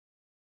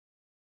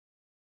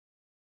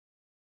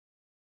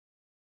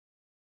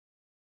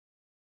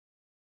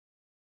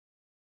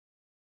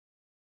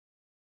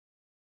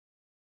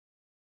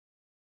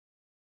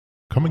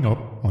Coming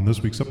up on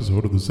this week's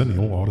episode of the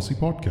Xennial Odyssey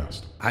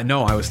podcast. I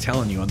know, I was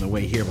telling you on the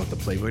way here about the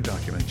Playboy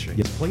documentary.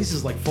 This place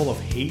is like full of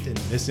hate and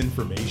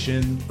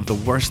misinformation. The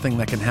worst thing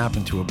that can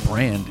happen to a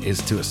brand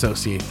is to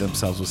associate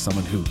themselves with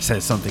someone who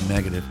says something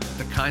negative.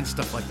 The kind of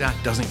stuff like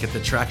that doesn't get the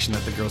traction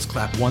that the girls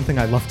clap. One thing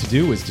I love to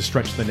do is to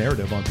stretch the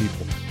narrative on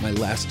people. My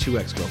last two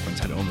ex-girlfriends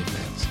had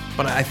OnlyFans.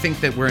 But I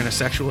think that we're in a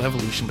sexual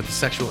evolution, but the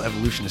sexual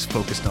evolution is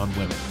focused on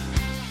women.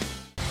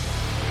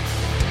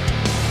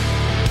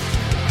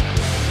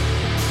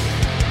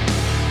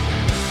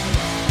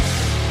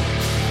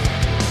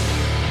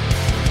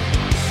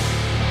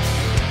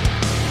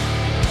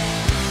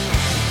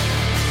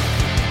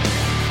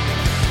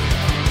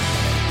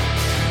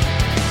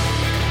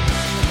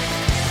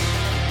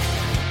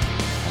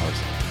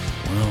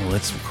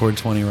 Let's record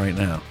 20 right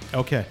now.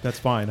 Okay, that's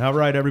fine. All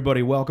right,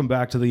 everybody, welcome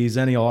back to the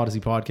Xennial Odyssey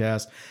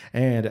podcast.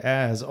 And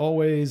as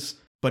always,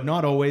 but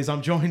not always,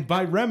 I'm joined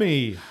by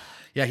Remy.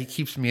 Yeah, he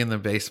keeps me in the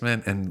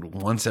basement, and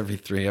once every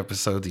 3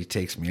 episodes, he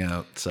takes me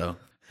out. So,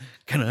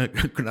 can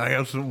I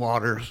have some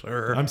water,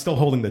 sir? I'm still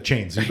holding the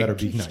chain, so you better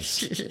be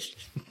nice.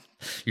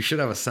 You should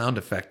have a sound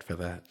effect for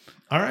that.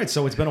 All right,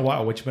 so it's been a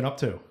while. What you been up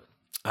to?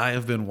 I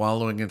have been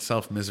wallowing in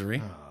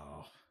self-misery.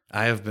 Oh.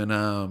 I have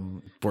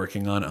been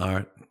working on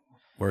art.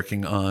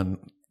 Working on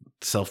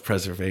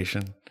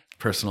self-preservation,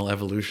 personal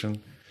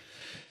evolution,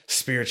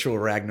 spiritual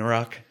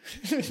Ragnarok.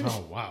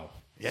 Oh, wow.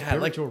 Yeah,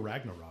 Spiritual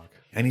Ragnarok.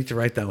 I need to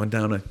write that one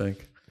down, I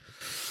think.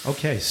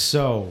 Okay,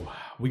 so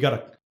we got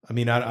to,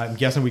 I'm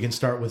guessing we can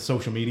start with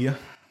social media.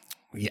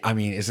 Yeah, I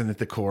mean, isn't it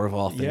the core of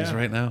all things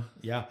right now?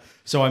 Yeah.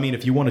 So,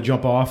 if you want to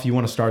jump off, you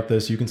want to start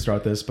this, you can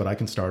start this, but I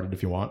can start it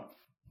if you want.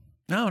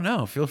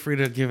 No. Feel free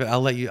to give it.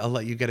 I'll let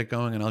you get it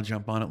going, and I'll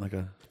jump on it like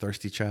a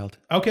thirsty child.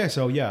 Okay,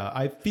 so yeah,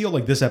 I feel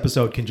like this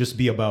episode can just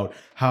be about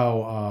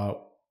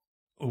how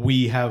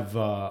we have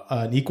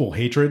an equal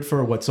hatred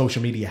for what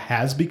social media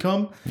has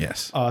become.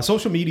 Yes.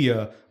 Social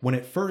media, when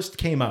it first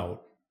came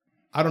out,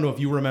 I don't know if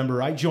you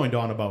remember, I joined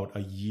on about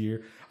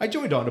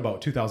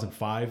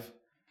 2005.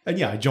 And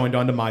yeah, I joined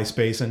onto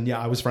MySpace, and yeah,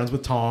 I was friends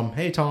with Tom.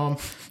 Hey, Tom,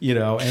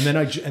 and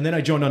then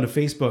I joined onto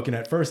Facebook, and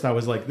at first I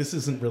was like, this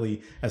isn't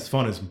really as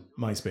fun as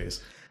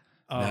MySpace.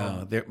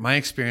 My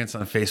experience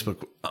on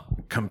Facebook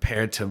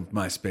compared to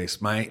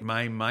MySpace, my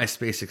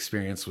MySpace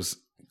experience was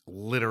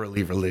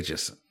literally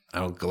religious.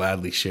 I will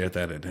gladly share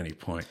that at any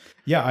point.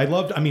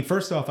 Yeah,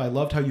 first off, I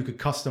loved how you could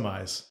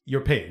customize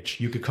your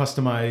page. You could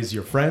customize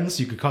your friends.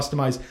 You could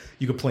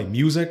play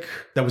music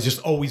that was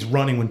just always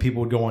running when people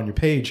would go on your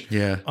page.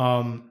 Yeah.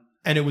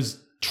 And it was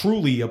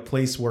truly a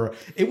place where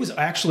it was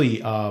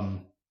actually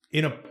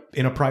in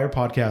a prior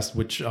podcast,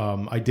 which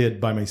I did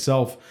by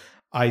myself.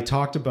 I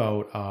talked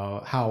about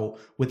how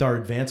with our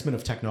advancement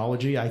of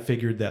technology, I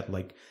figured that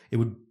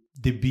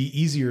it'd be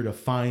easier to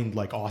find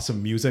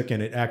awesome music,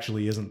 and it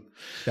actually isn't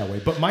that way.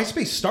 But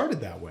MySpace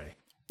started that way.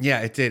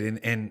 Yeah, it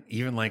did, and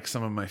even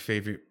some of my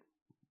favorite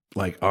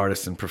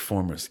artists and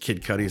performers,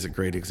 Kid Cudi is a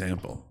great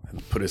example.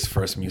 And put his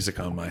first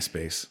music on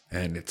MySpace,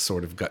 and it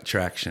sort of got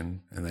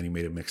traction, and then he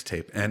made a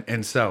mixtape,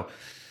 and so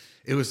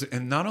it was.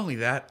 And not only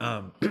that,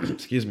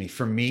 excuse me.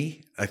 For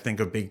me, I think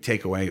a big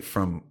takeaway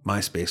from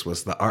MySpace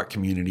was the art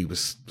community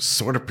was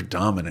sort of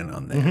predominant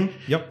on there.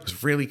 Mm-hmm. Yep, it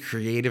was really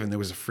creative, and there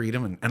was a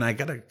freedom. And I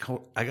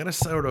gotta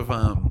sort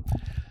of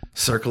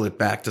circle it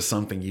back to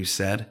something you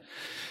said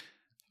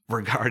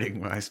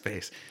regarding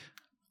MySpace.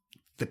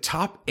 The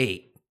top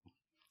 8.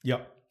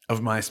 Yep.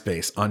 Of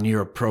MySpace on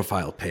your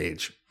profile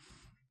page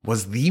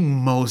was the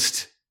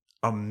most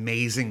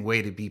amazing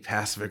way to be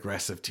passive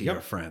aggressive to your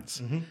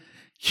friends.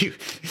 Mm-hmm.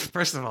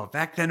 First of all,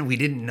 back then we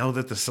didn't know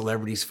that the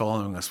celebrities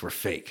following us were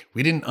fake.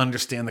 We didn't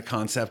understand the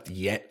concept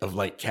yet of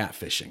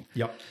catfishing.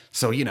 Yep.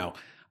 So,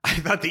 I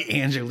thought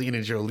the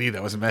Angelina Jolie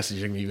that was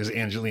messaging me was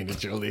Angelina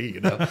Jolie,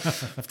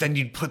 But then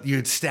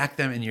you'd stack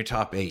them in your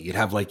top 8. You'd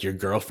have your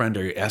girlfriend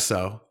or your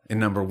SO in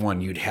number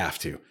 1. You'd have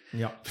to.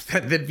 Yeah.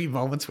 There'd be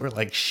moments where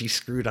she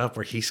screwed up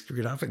or he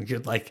screwed up, and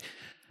you'd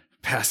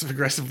passive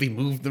aggressively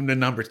move them to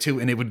number 2,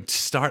 and it would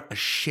start a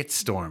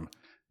shitstorm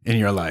in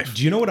your life.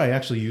 Do you know what I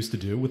actually used to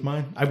do with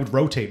mine? I would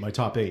rotate my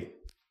top 8.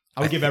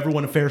 I would give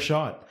everyone a fair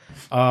shot.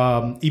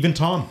 Even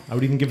Tom. I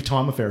would even give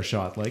Tom a fair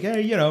shot.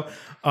 Hey,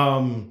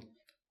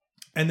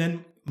 and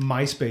then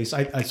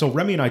MySpace. So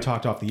Remy and I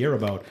talked off the air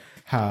about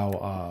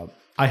how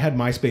I had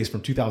MySpace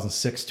from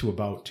 2006 to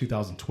about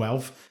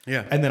 2012.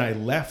 Yeah. And then I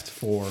left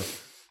for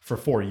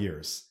 4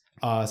 years.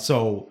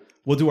 So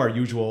we'll do our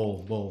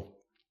usual.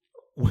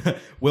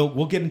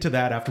 We'll get into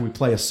that after we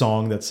play a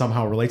song that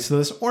somehow relates to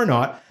this or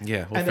not.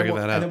 Yeah, we'll figure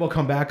that out. And then we'll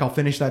come back. I'll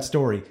finish that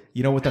story.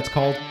 You know what that's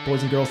called,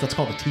 boys and girls? That's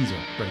called a teaser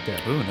right there.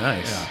 Ooh,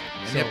 nice.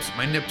 Yeah.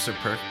 My nips are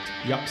perked.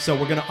 Yep. So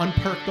we're gonna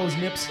unperk those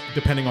nips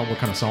depending on what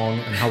kind of song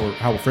and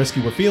how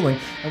frisky we're feeling,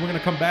 and we're gonna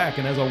come back.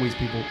 And as always,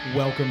 people,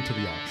 welcome to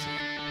the Odyssey.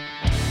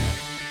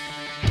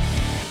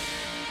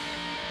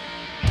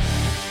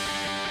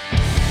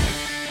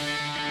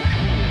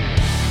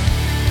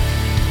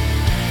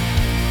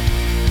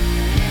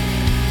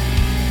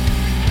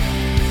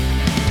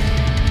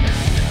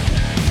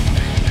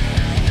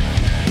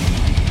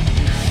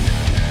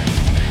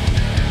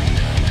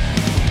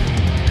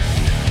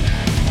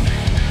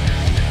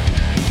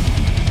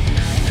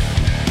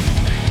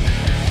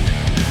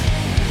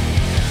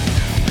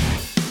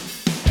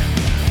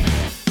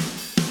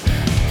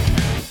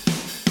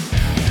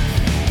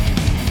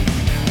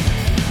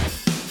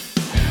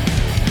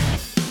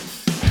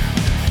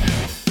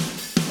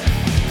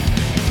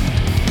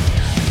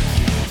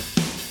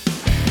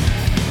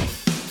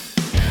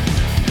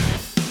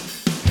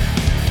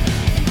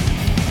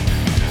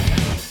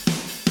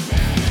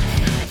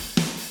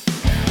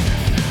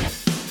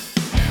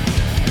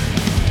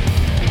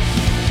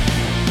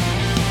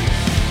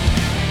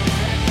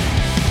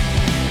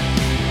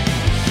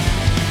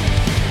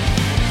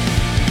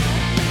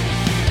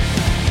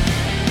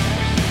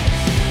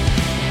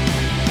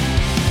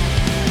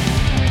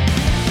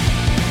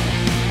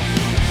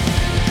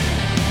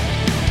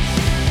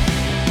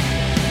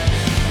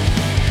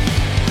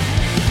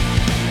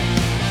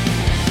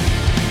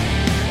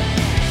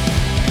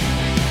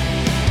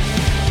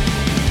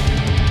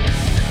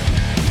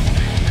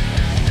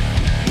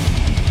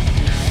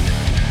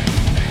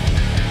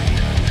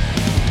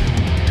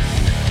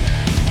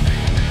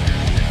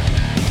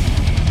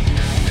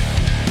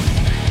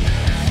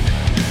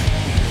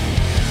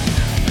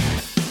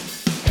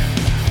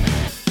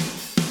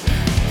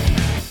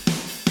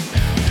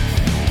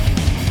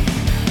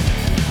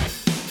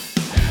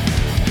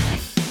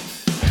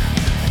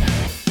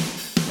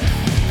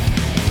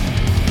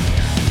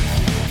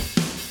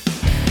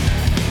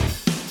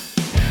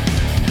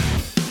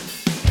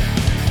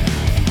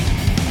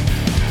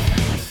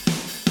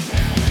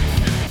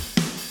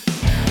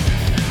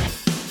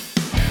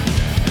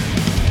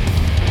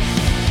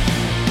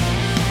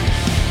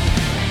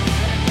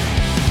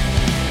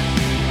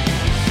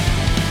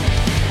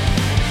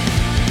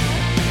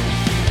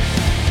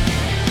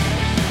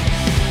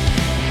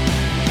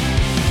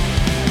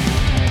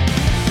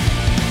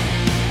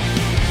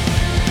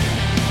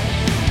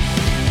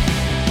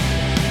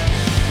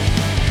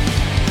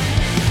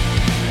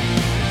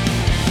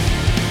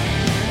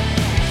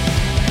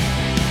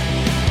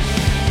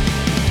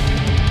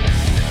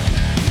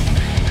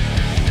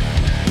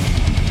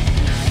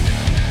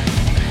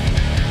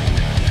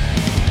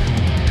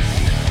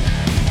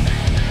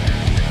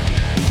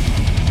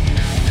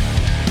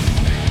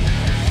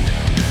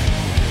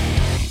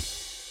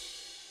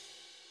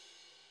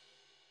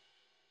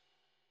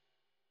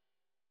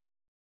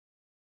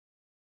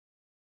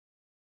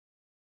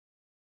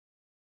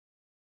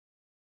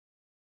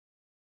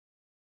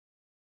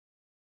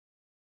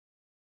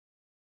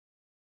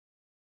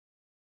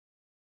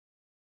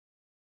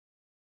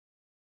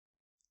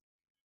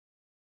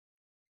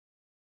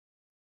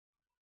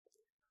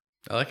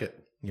 I like it.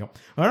 Yep.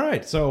 All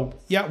right. So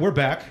yeah, we're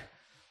back.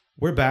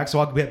 So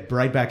I'll get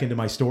right back into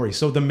my story.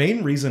 So the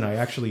main reason I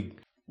actually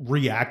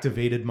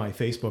reactivated my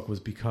Facebook was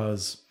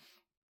because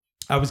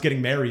I was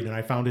getting married and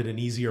I found it an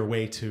easier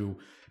way to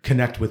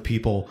connect with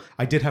people.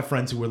 I did have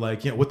friends who were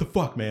like, what the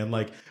fuck, man?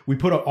 Like, we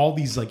put out all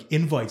these like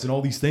invites and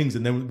all these things,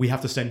 and then we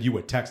have to send you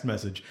a text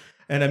message.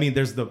 And I mean,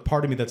 there's the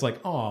part of me that's like,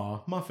 aw,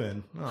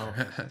 muffin. Wow.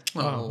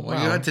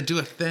 You had to do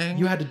a thing.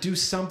 You had to do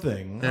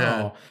something.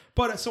 Yeah. Oh.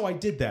 But so I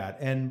did that.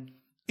 And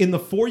in the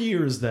 4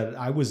 years that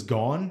I was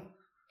gone,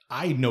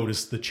 I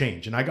noticed the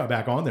change. And I got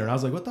back on there and I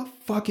was like, what the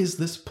fuck is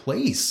this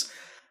place?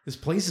 This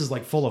place is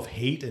like full of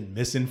hate and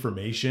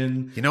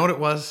misinformation. You know what it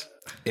was?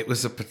 It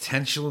was a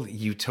potential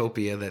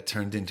utopia that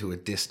turned into a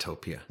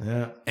dystopia.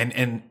 Yeah.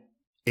 And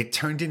it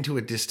turned into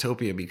a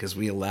dystopia because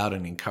we allowed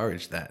and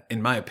encouraged that.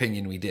 In my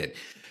opinion, we did.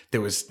 There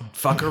was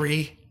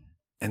fuckery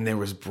and there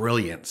was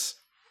brilliance.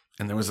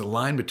 And there was a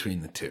line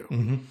between the two.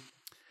 Mm-hmm.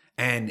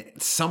 And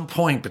at some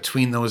point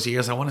between those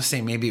years, I want to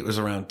say maybe it was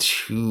around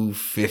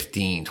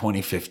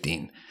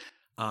 2015,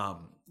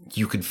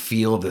 you could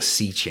feel the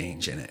sea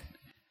change in it.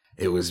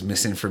 It was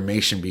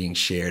misinformation being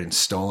shared and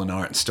stolen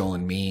art and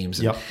stolen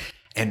memes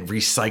and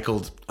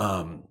recycled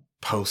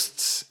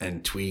posts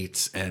and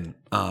tweets. And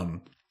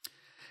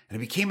it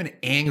became an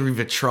angry,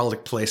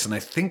 vitriolic place. And I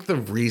think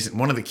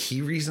one of the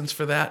key reasons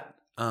for that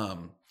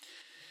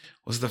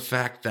was the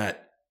fact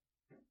that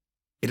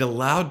it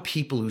allowed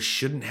people who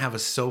shouldn't have a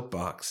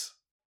soapbox.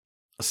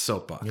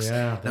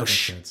 Yeah. Now,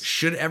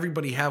 should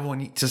everybody have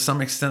one? To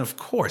some extent, of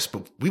course.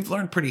 But we've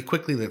learned pretty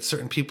quickly that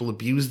certain people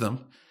abuse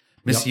them,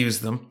 misuse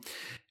them.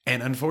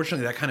 And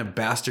unfortunately, that kind of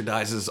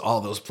bastardizes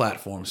all those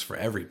platforms for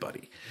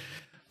everybody.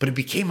 But it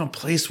became a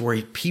place where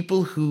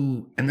people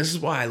who, and this is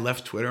why I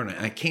left Twitter and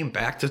I came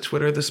back to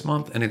Twitter this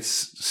month, and it's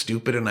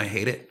stupid and I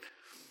hate it.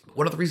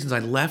 One of the reasons I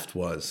left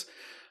was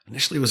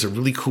initially it was a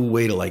really cool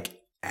way to like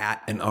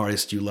at an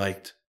artist you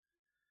liked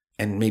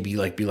and maybe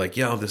like be like,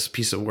 yo, this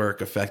piece of work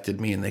affected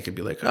me. And they could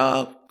be like,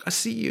 oh, I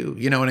see you.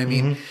 You know what I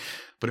mean? Mm-hmm.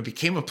 But it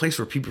became a place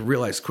where people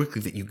realized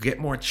quickly that you get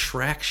more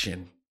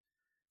traction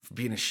for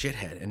being a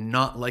shithead and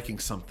not liking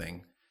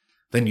something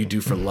than you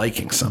do for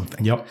liking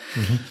something. Yep.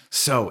 Mm-hmm.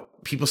 So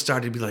people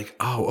started to be like,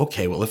 oh,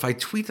 okay, well, if I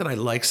tweet that I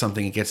like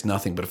something, it gets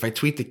nothing. But if I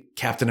tweet that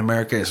Captain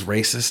America is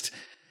racist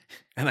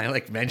and I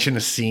like mention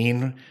a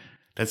scene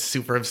that's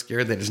super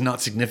obscure that is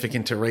not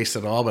significant to race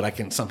at all, but I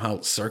can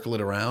somehow circle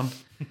it around,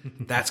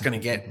 that's going to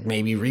get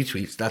maybe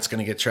retweets. That's going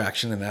to get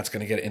traction and that's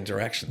going to get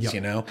interactions,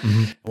 you know?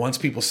 Mm-hmm. Once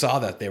people saw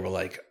that, they were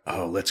like,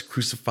 oh, let's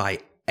crucify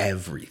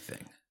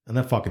everything. And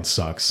that fucking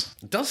sucks.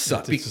 It does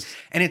suck.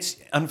 And it's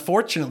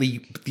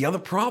unfortunately, the other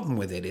problem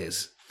with it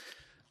is,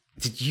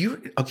 do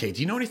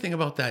you know anything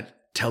about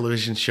that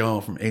television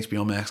show from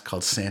HBO Max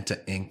called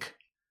Santa Inc.?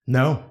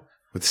 No.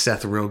 With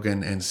Seth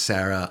Rogen and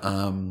Sarah,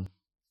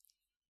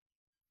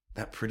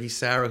 that pretty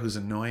Sarah who's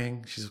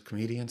annoying. She's a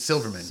comedian.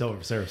 Silverman.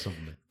 Sarah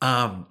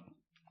Silverman.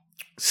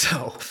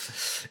 So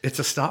it's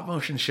a stop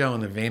motion show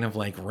in the vein of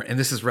like, and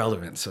this is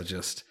relevant. So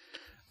just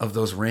of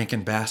those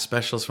Rankin Bass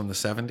specials from the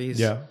 70s.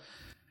 Yeah.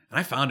 And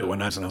I found it one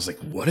night and I was like,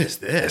 what is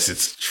this?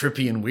 It's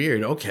trippy and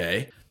weird.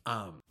 Okay.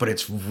 But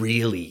it's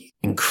really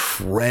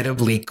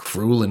incredibly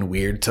cruel and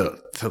weird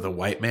to the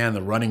white man.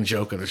 The running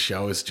joke of the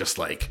show is just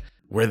like,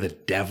 we're the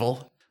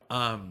devil.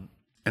 And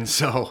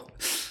so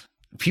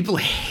people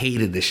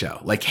hated the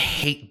show, like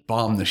hate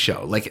bombed the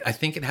show. Like I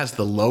think it has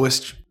the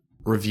lowest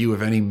review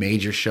of any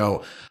major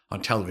show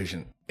on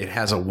television. It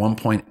has a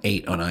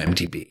 1.8 on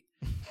IMDb.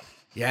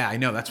 Yeah, I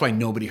know. That's why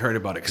nobody heard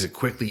about it because it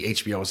quickly,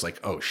 HBO was like,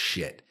 oh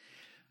shit.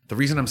 The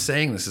reason I'm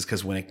saying this is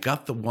because when it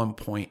got the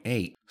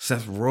 1.8,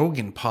 Seth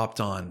Rogen popped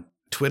on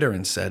Twitter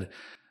and said,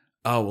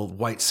 oh, well,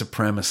 white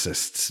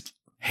supremacists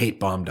hate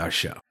bombed our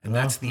show. And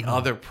that's the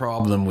other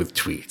problem with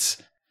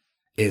tweets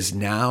is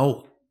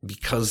now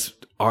because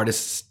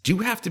artists do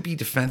have to be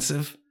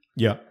defensive,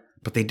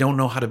 but they don't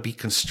know how to be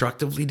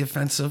constructively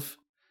defensive.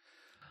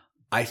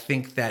 I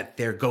think that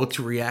their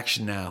go-to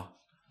reaction now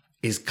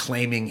is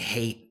claiming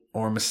hate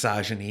or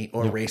misogyny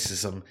or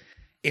racism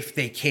if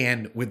they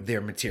can with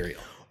their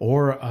material.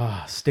 Or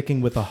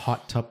sticking with a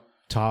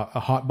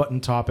hot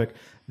button topic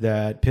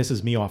that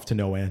pisses me off to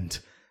no end.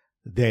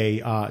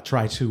 They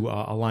try to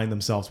align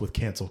themselves with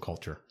cancel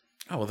culture.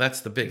 Oh, well,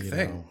 that's the big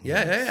thing.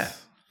 Yeah.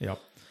 Yep.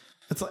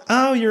 It's like,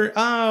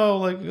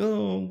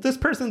 this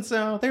person's,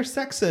 they're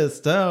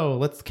sexist. Oh,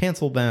 let's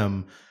cancel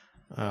them.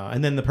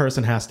 And then the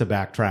person has to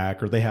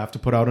backtrack or they have to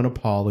put out an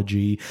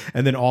apology.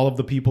 And then all of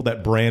the people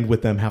that brand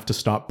with them have to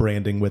stop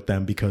branding with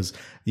them because,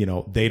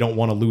 they don't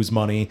want to lose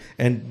money.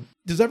 And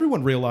does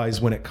everyone realize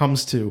when it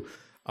comes to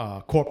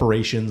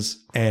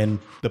corporations and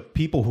the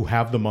people who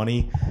have the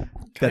money?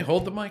 Can I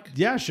hold the mic?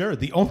 Yeah, sure.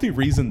 The only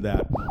reason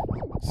that...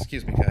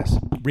 Excuse me, guys.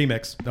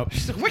 Remix. No.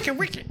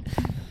 Wicked.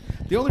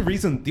 The only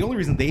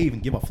reason they even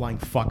give a flying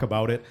fuck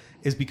about it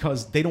is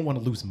because they don't want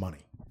to lose money.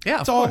 Yeah,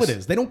 That's of all course. it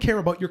is. They don't care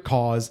about your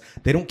cause.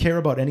 They don't care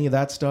about any of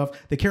that stuff.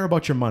 They care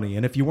about your money.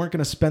 And if you weren't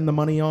going to spend the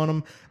money on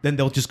them, then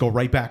they'll just go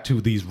right back to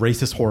these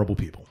racist, horrible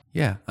people.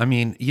 Yeah. I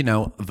mean,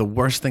 the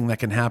worst thing that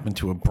can happen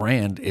to a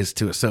brand is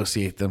to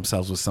associate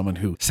themselves with someone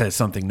who says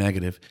something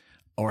negative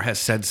or has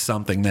said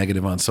something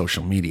negative on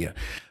social media.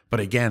 But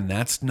again,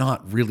 that's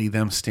not really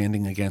them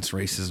standing against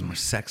racism or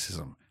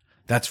sexism.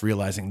 That's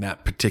realizing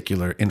that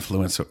particular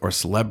influencer or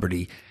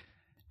celebrity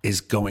is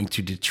going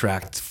to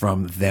detract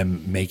from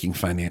them making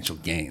financial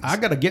gains. I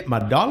got to get my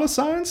dollar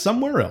sign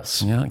somewhere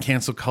else. Yeah,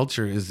 cancel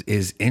culture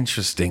is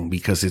interesting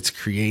because it's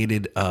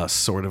created a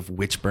sort of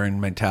witch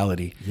burn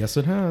mentality. Yes,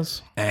 it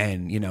has.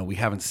 And, we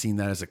haven't seen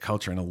that as a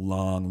culture in a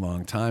long,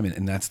 long time.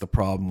 And that's the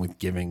problem with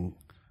giving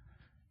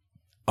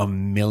a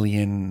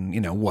million,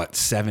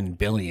 7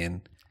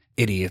 billion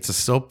idiots a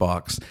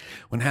soapbox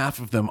when half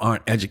of them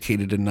aren't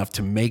educated enough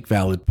to make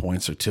valid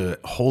points or to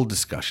hold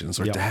discussions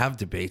or to have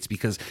debates.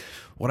 Because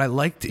what I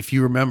liked, if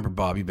you remember,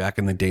 Bobby, back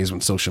in the days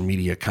when social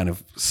media kind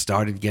of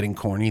started getting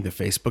corny, the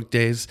Facebook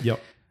days,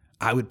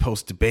 I would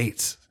post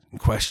debates and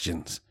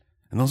questions,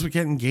 and those would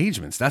get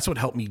engagements. That's what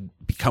helped me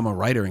become a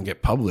writer and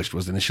get published,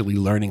 was initially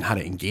learning how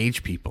to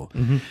engage people.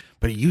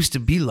 But it used to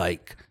be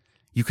like,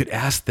 you could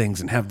ask things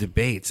and have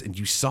debates, and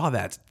you saw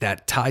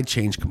that tide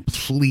change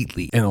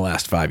completely in the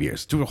last 5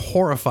 years to a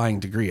horrifying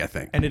degree, I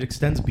think. And it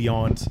extends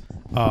beyond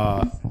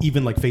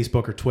even like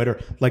Facebook or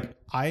Twitter. Like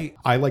I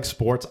like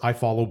sports. I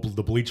follow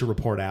the Bleacher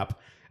Report app,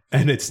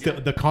 and it's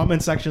the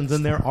comment sections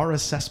in there are a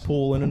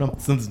cesspool in and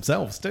of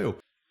themselves too.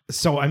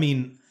 So I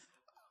mean,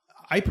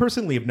 I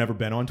personally have never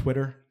been on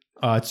Twitter.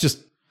 It's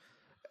just,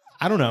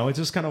 I don't know. It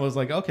just kind of was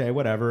like, okay,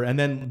 whatever. And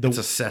then It's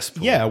a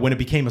cesspool. Yeah, when it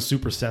became a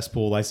super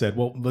cesspool, I said,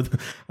 well,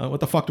 what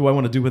the fuck do I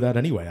want to do with that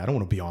anyway? I don't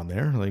want to be on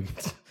there. Like,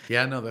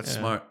 Yeah, no, that's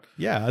smart.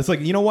 yeah, it's like,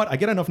 you know what? I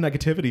get enough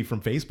negativity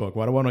from Facebook.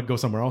 Why do I want to go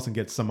somewhere else and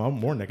get some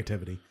more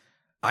negativity?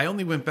 I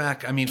only went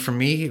back. I mean, for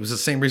me, it was the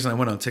same reason I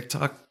went on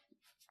TikTok.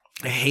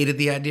 I hated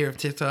the idea of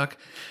TikTok.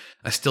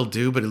 I still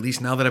do, but at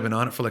least now that I've been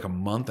on it for like a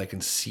month, I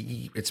can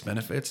see its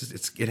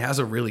benefits. It has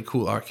a really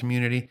cool art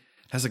community.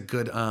 It has a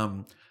good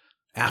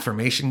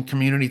affirmation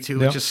community too,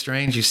 which is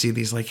strange. You see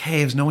these like,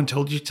 hey, has no one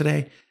told you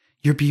today?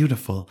 You're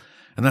beautiful.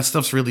 And that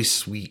stuff's really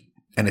sweet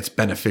and it's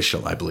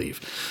beneficial, I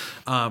believe.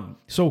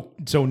 So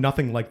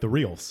nothing like the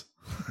reels.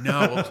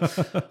 No.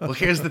 Well,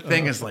 here's the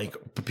thing is like,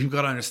 people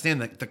got to understand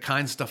that the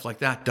kind of stuff like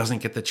that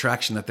doesn't get the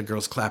traction that the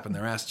girls clapping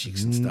their ass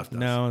cheeks and stuff does.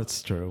 No,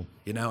 it's true.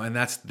 And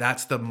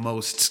that's the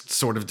most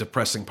sort of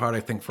depressing part, I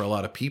think, for a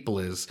lot of people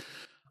is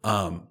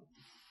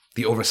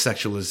the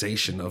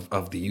over-sexualization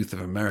of the youth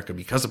of America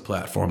because of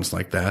platforms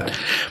like that.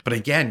 But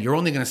again, you're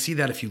only going to see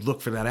that if you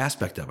look for that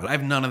aspect of it. I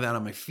have none of that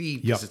on my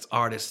feed because it's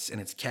artists and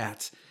it's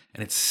cats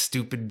and it's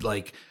stupid,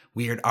 like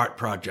weird art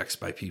projects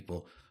by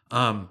people.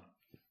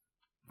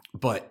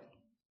 But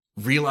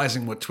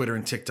realizing what Twitter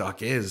and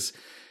TikTok is,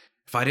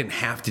 if I didn't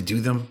have to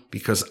do them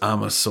because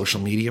I'm a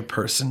social media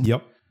person,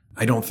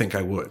 I don't think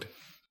I would.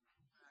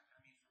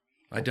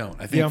 I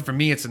don't. I think for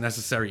me, it's a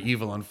necessary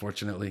evil,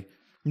 unfortunately.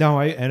 No,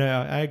 I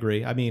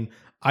agree. I mean,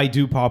 I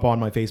do pop on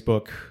my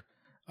Facebook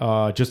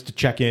just to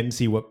check in,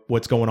 see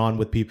what's going on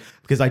with people,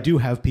 because I do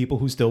have people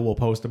who still will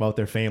post about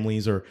their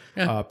families or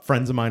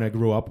friends of mine I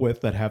grew up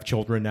with that have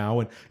children now,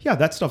 and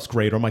that stuff's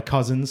great. Or my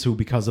cousins who,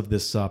 because of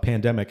this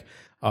pandemic,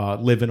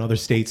 live in other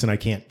states and I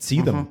can't see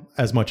them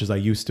as much as I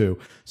used to.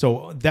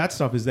 So that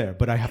stuff is there,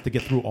 but I have to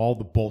get through all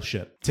the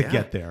bullshit to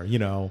get there.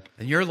 And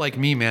you're like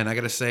me, man. I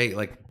gotta say,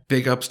 like,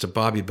 big ups to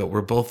Bobby, but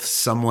we're both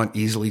somewhat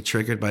easily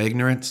triggered by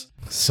ignorance.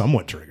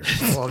 Somewhat triggered.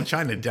 Well, I'm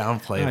trying to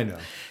downplay it. I know.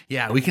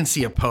 Yeah, we can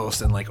see a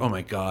post and like, oh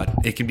my God,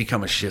 it can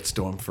become a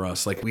shitstorm for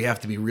us. Like, we have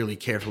to be really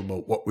careful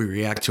about what we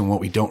react to and what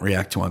we don't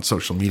react to on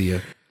social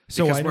media.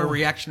 Because we're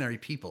reactionary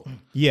people.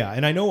 Yeah,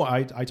 and I know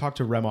I talked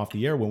to Rem off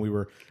the air when we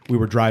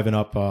were driving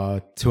up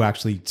to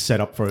actually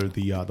set up for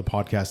the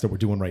podcast that we're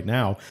doing right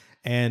now,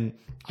 and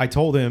I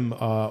told him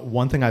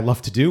one thing I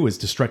love to do is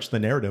to stretch the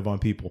narrative on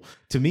people.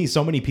 To me,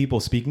 so many people,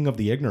 speaking of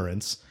the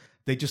ignorance,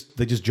 they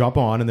just jump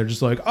on and they're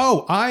just like,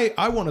 oh,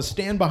 I want to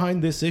stand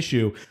behind this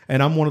issue,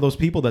 and I'm one of those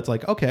people that's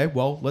like, okay,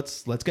 well,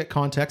 let's get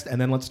context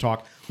and then let's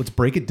talk, let's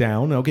break it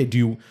down. Okay,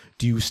 do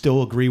you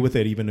still agree with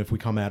it, even if we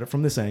come at it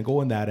from this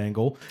angle and that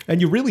angle?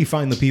 And you really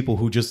find the people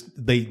who just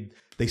they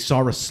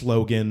saw a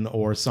slogan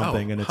or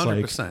something, and it's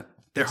 100%. Like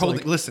they're holding.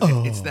 Like,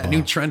 listen, it's that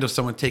new trend of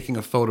someone taking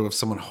a photo of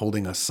someone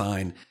holding a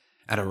sign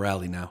at a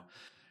rally now,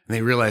 and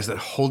they realize that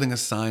holding a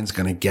sign is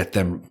going to get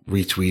them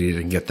retweeted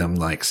and get them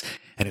likes.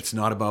 And it's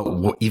not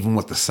about even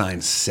what the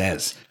sign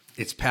says.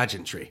 It's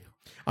pageantry.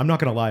 I'm not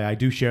going to lie. I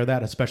do share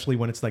that, especially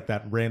when it's like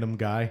that random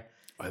guy.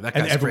 Oh, that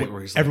guy's great.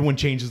 Everyone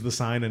changes the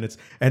sign,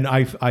 and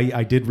I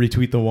did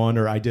retweet the one,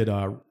 or I did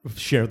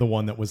share the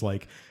one that was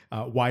like,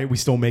 why are we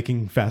still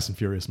making Fast and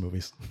Furious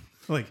movies?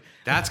 Like,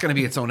 that's going to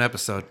be its own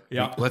episode.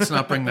 Yeah. Let's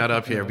not bring that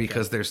up here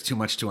because there's too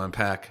much to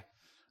unpack.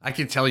 I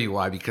can tell you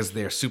why, because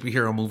they're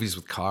superhero movies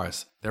with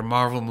cars. They're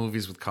Marvel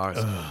movies with cars.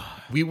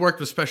 We worked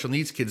with special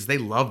needs kids. They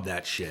loved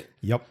that shit.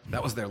 Yep.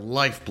 That was their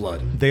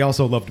lifeblood. They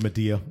also loved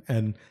Medea,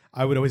 and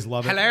I would always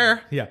love it. Hello.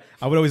 Yeah.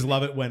 I would always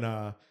love it when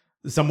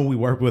someone we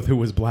work with who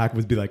was black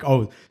would be like,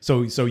 oh,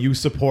 so you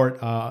support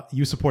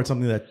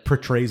something that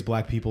portrays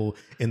black people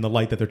in the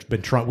light that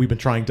we've been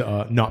trying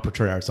to not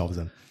portray ourselves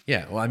in.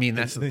 Yeah, well, I mean,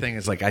 that's the thing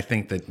is like, I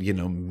think that,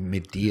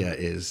 media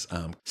is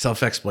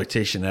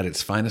self-exploitation at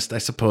its finest, I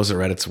suppose,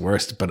 or at its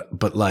worst.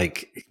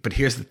 But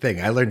here's the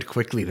thing. I learned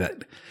quickly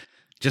that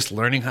just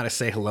learning how to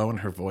say hello in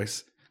her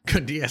voice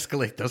could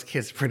de-escalate those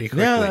kids pretty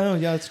quickly. Yeah,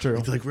 that's true.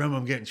 It's like, Rome,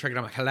 I'm getting triggered.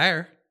 I'm like,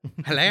 hello.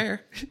 Hello.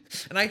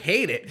 And I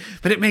hate it,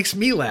 but it makes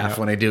me laugh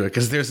when I do it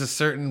because there's a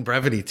certain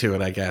brevity to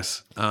it, I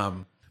guess.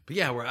 But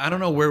yeah, I don't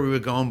know where we were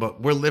going,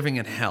 but we're living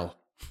in hell.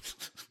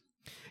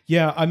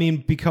 Yeah, I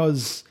mean,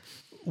 because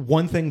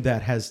one thing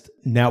that has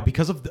now,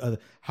 because of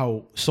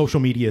how social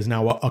media is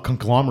now a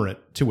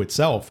conglomerate to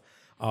itself,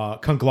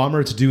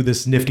 conglomerates do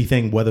this nifty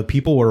thing, whether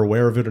people are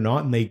aware of it or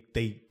not, and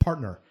they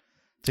partner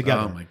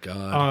together. Oh my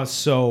God.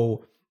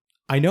 So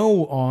I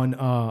know on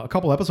a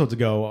couple episodes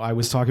ago, I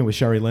was talking with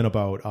Sherry Lynn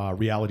about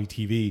reality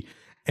TV,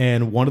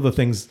 and one of the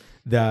things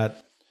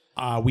that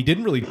we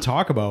didn't really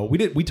talk about,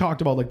 we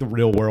talked about like the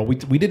real world.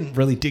 We didn't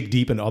really dig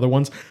deep into other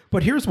ones,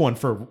 but here's one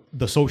for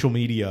the social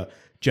media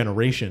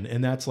generation,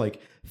 and that's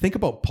like, think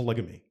about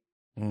polygamy.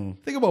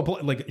 Think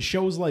about like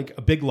shows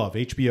like Big Love.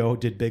 HBO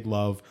did Big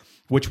Love,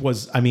 which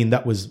was, I mean,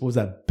 what was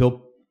that?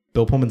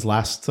 Bill Pullman's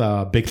last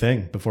big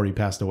thing before he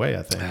passed away,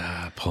 I think.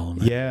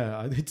 Pullman.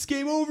 Yeah, it's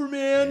game over,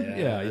 man.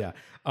 Yeah.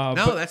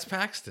 No, that's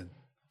Paxton.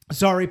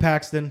 Sorry,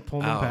 Paxton.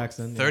 Pullman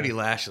Paxton. 30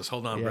 lashes.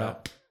 Hold on, bro.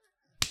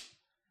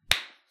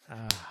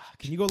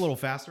 Can you go a little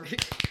faster?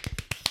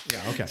 Yeah,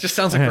 okay. It just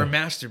sounds like we're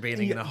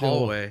masturbating in a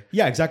hallway.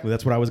 Yeah, exactly.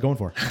 That's what I was going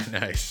for.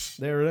 Nice.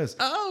 There it is.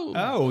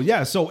 Oh,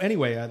 yeah. So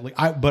anyway,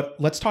 but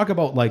let's talk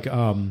about like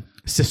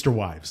Sister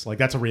Wives. Like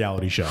that's a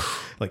reality show.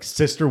 Like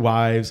Sister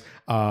Wives,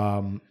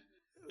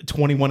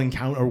 21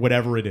 Encounter or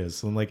whatever it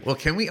is. And like, well,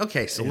 can we?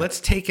 Okay, so let's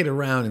take it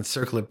around and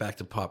circle it back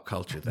to pop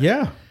culture. Then.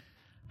 Yeah.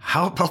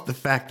 How about the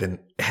fact that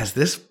has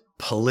this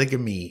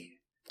polygamy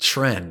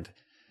trend?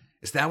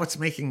 Is that what's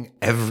making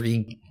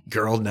every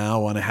girl now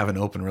want to have an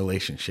open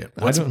relationship?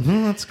 That's a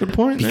good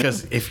point.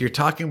 Because if you're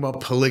talking about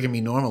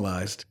polygamy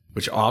normalized,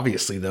 which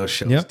obviously those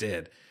shows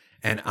did,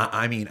 and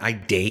I mean, I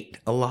date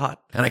a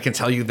lot, and I can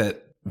tell you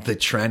that the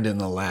trend in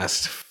the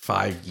last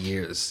 5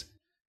 years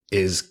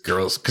is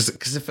girls.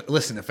 Because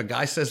if a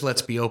guy says,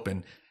 let's be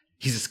open,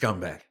 he's a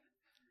scumbag.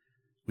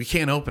 We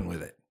can't open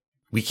with it.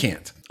 We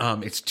can't.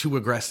 It's too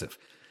aggressive.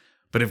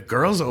 But if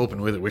girls open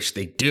with it, which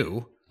they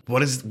do, what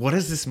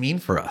does this mean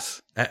for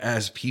us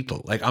as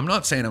people? Like, I'm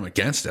not saying I'm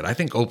against it. I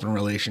think open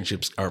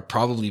relationships are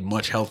probably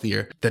much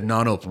healthier than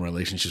non-open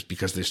relationships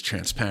because there's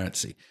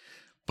transparency.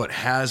 But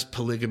has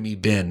polygamy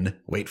been,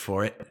 wait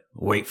for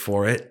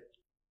it,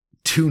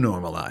 too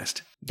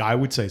normalized? I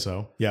would say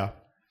so. Yeah.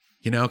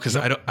 Because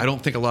I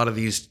don't think a lot of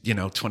these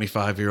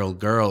 25-year-old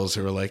girls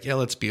who are like, yeah,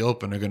 let's be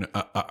open,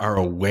 are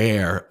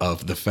aware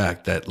of the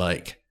fact that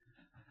like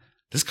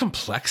there's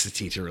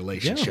complexity to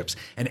relationships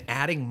and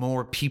adding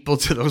more people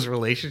to those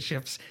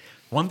relationships.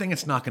 One thing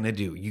it's not going to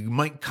do, you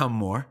might come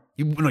more.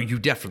 You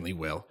definitely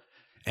will,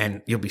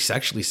 and you'll be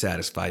sexually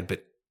satisfied.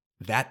 But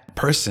that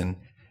person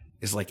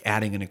is like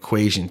adding an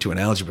equation to an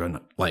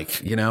algebra,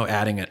 like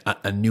adding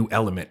a new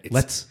element.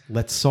 Let's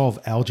solve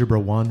algebra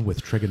 1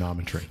 with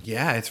trigonometry.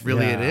 Yeah,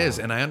 it is,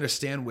 and I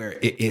understand where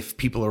if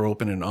people are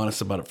open and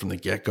honest about it from the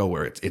get-go,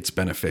 where it's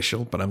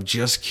beneficial. But I'm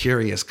just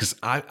curious because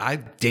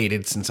I've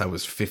dated since I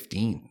was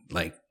 15,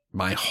 like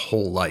my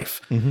whole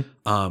life.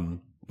 I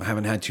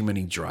haven't had too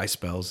many dry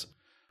spells.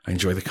 I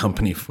enjoy the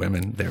company of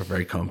women; they're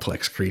very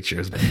complex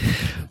creatures.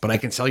 But I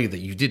can tell you that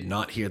you did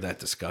not hear that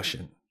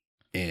discussion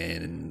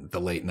in the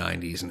late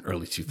 90s and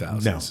early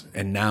 2000s. No.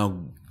 And now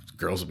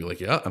girls will be like,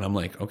 yeah. And I'm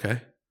like,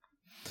 okay.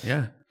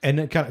 Yeah. And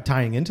then kind of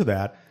tying into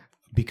that,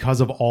 because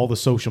of all the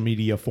social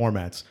media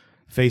formats,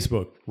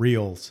 Facebook,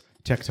 Reels,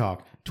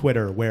 TikTok,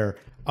 Twitter, where,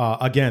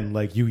 again,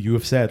 like you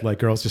have said, like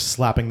girls just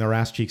slapping their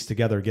ass cheeks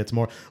together gets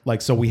more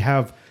like, so we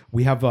have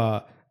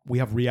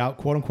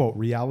quote unquote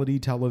reality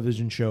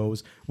television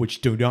shows,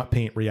 which do not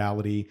paint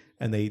reality.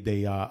 And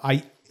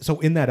so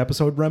in that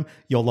episode, Rem,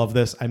 you'll love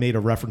this. I made a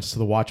reference to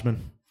The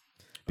Watchmen.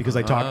 Because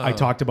I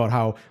talked about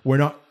how we're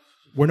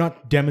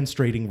not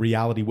demonstrating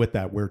reality with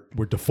that. We're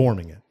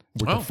deforming it.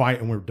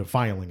 We're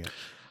defiling it.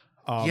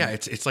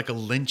 It's like a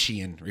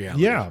Lynchian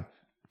reality. Yeah,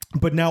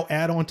 but now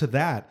add on to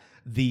that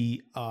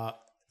the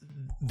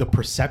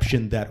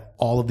perception that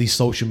all of these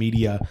social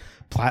media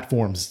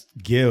platforms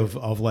give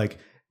of like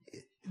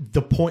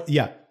the point.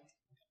 Yeah,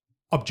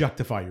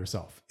 objectify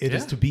yourself. It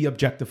is to be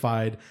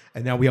objectified,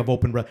 and now we have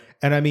open.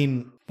 And I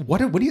mean, what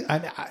do you?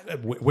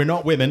 We're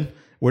not women.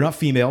 We're not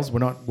females. We're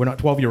not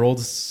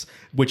 12-year-olds.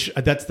 Which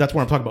that's what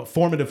I'm talking about.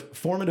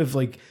 Formative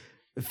like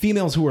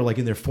females who are like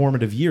in their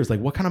formative years. Like,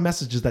 what kind of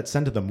message does that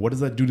send to them? What does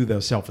that do to their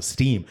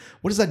self-esteem?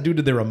 What does that do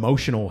to their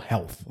emotional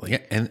health? Like, yeah,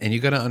 and you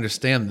got to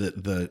understand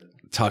the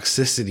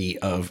toxicity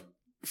of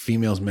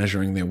females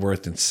measuring their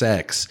worth in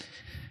sex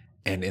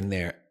and in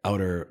their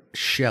outer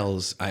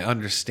shells. I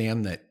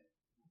understand that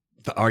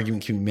the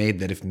argument can be made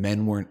that if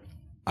men weren't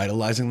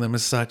idolizing them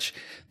as such,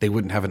 they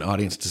wouldn't have an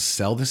audience to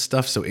sell this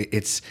stuff. So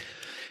it's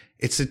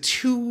it's a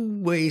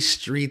two-way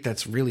street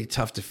that's really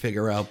tough to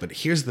figure out. But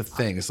here's the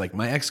thing. It's like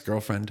my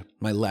ex-girlfriend,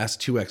 my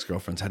last 2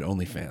 ex-girlfriends had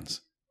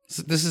OnlyFans.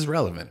 So this is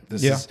relevant.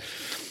 This is,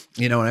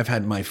 you know, and I've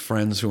had my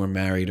friends who are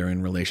married or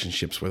in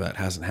relationships where that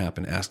hasn't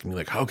happened asking me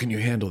like, how can you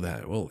handle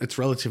that? Well, it's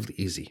relatively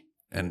easy.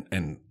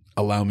 And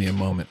allow me a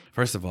moment.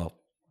 First of all,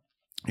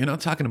 you're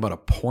not talking about a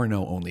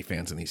porno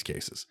OnlyFans in these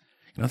cases.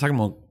 You're not talking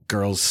about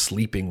girls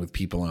sleeping with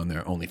people on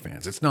their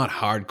OnlyFans. It's not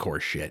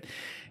hardcore shit.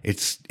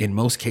 It's, in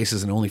most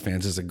cases, an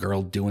OnlyFans is a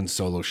girl doing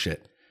solo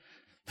shit.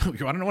 I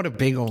don't know what a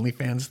big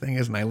OnlyFans thing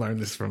is, and I learned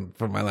this from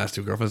my last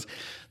 2 girlfriends.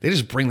 They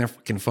just bring their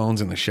fucking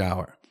phones in the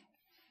shower.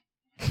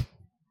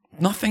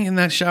 Nothing in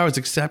that shower is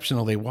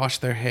exceptional. They wash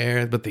their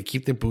hair, but they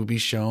keep their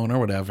boobies shown or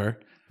whatever.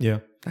 Yeah.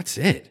 That's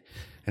it.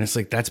 And it's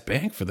like, that's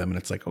bank for them. And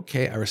it's like,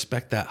 okay, I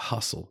respect that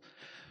hustle.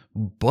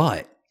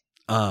 But,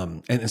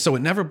 and so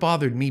it never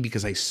bothered me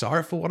because I saw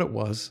it for what it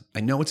was.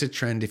 I know it's a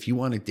trend. If you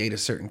want to date a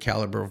certain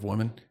caliber of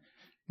woman,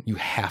 you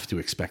have to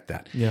expect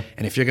that. Yeah.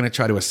 And if you're going to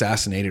try to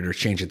assassinate it or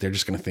change it, they're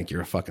just going to think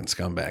you're a fucking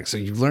scumbag. So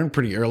you learn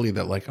pretty early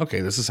that like,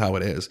 okay, this is how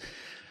it is.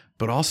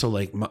 But also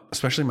like,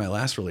 especially my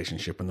last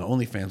relationship, when the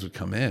OnlyFans would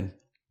come in,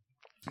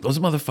 those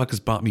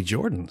motherfuckers bought me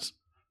Jordans.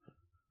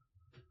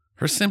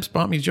 Her simps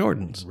bought me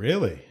Jordans.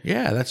 Really?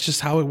 Yeah, that's just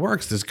how it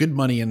works. There's good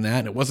money in that.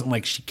 And it wasn't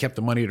like she kept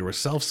the money to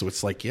herself. So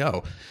it's like,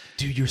 yo.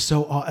 Dude, you're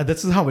so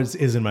this is how it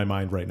is in my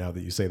mind right now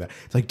that you say that.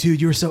 It's like, dude,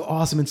 you're so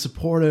awesome and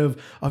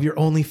supportive of your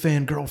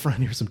OnlyFans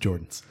girlfriend. Here's some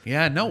Jordans.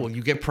 Yeah, no, well,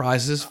 you get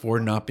prizes for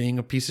not being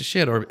a piece of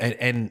shit.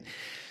 And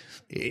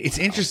it's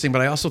interesting,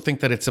 but I also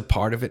think that it's a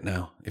part of it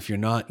now. If you're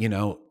not, you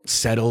know,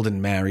 settled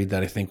and married,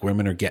 that I think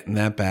women are getting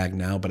that bag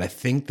now. But I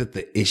think that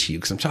the issue,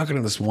 because I'm talking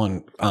to this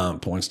one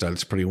porn star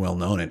that's pretty well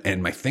known,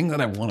 and my thing that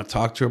I want to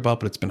talk to her about,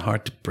 but it's been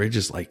hard to bridge,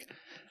 is like,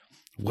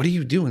 what do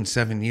you do in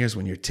 7 years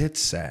when your tits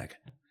sag?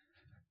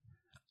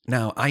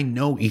 Now, I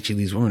know each of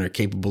these women are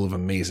capable of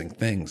amazing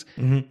things,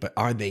 but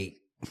are they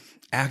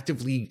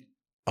actively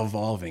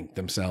evolving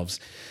themselves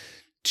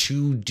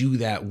to do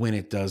that when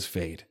it does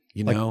fade?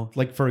 You know,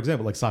 like for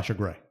example, like Sasha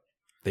Grey.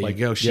 There you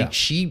go.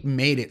 She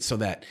made it so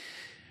that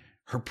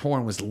her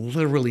porn was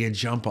literally a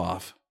jump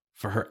off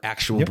for her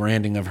actual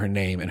branding of her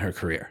name and her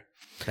career.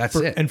 That's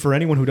it. And for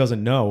anyone who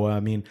doesn't know, I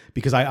mean,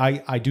 because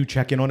I do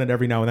check in on it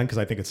every now and then because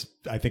I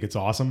think it's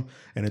awesome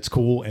and it's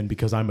cool, and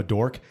because I'm a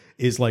dork,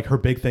 is like her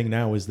big thing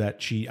now is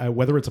that she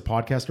whether it's a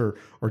podcast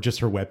or just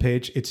her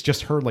webpage, it's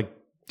just her like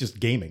just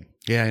gaming.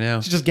 Yeah, I know.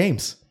 It's just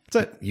games.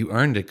 That's it. You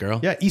earned it,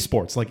 girl. Yeah,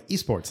 esports.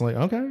 Like,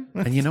 okay.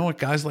 And you know what?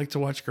 Guys like to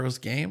watch girls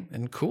game,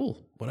 and cool,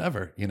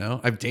 whatever, you know?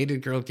 I've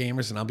dated girl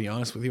gamers, and I'll be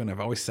honest with you, and I've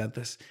always said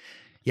this.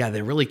 Yeah,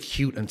 they're really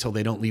cute until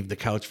they don't leave the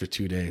couch for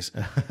 2 days.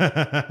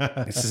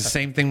 It's the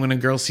same thing when a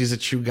girl sees a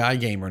true guy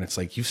gamer, and it's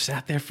like, you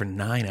sat there for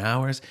 9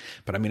 hours?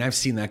 But I mean, I've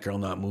seen that girl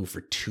not move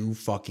for 2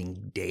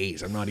 fucking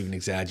days. I'm not even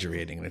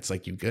exaggerating. And it's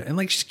like, you good. And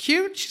like, she's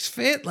cute, she's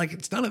fit. Like,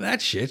 it's none of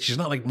that shit. She's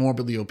not like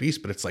morbidly obese,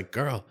 but it's like,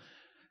 girl,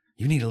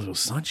 you need a little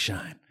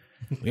sunshine.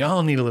 We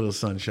all need a little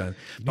sunshine.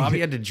 Bobby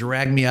had to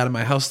drag me out of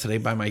my house today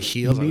by my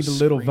heels. You need a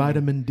little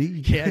vitamin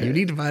D. Yeah, you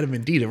need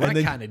vitamin D. The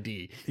right kind of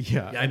D.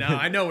 Yeah,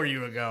 I know where you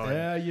were going.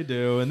 Yeah, you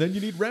do. And then you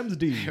need REMS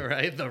D.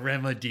 Right, the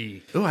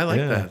remedy. Oh, I like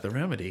that. The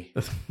remedy.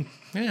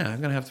 Yeah,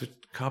 I'm gonna have to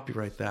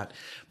copyright that.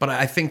 But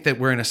I think that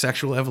we're in a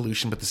sexual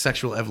evolution, but the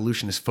sexual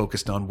evolution is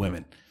focused on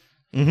women.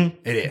 Mm-hmm.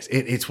 It is.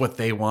 It's what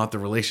they want. The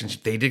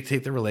relationship. They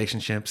dictate the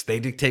relationships. They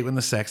dictate when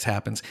the sex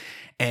happens.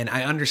 And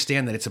I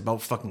understand that it's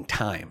about fucking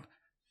time.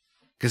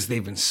 Because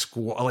they've been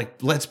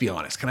like, let's be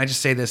honest. Can I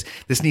just say this?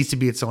 This needs to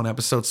be its own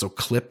episode, so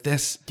clip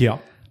this. Yeah.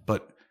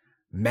 But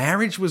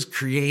marriage was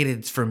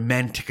created for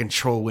men to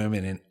control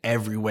women in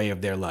every way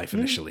of their life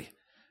initially.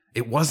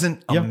 It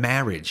wasn't a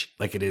marriage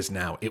like it is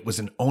now. It was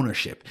an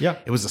ownership. Yeah.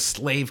 It was a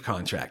slave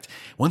contract.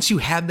 Once you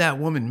had that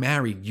woman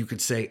married, you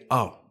could say,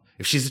 oh,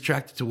 if she's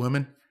attracted to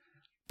women,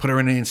 put her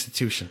in an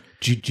institution.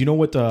 Do you know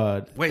what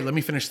Wait, let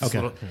me finish this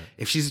little. Okay.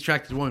 If she's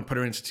attracted to a woman, put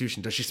her in an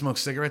institution. Does she smoke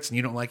cigarettes and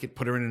you don't like it?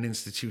 Put her in an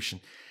institution.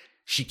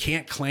 She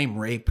can't claim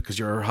rape because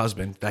you're her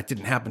husband. That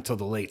didn't happen until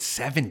the late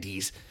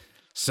 70s.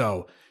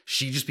 So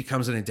she just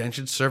becomes an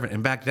indentured servant.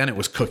 And back then it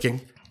was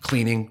cooking,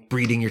 cleaning,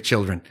 breeding your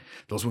children.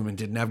 Those women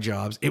didn't have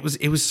jobs. It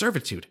was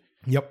servitude.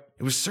 Yep.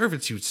 It was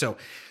servitude. So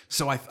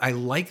I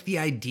like the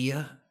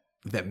idea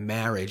that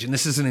marriage, and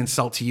this is an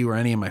insult to you or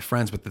any of my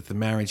friends, but that the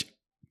marriage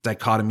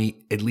dichotomy,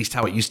 at least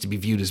how it used to be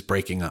viewed, is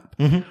breaking up.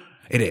 Mm-hmm.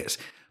 It is.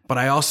 But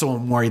I also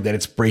am worried that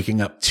it's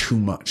breaking up too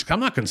much. I'm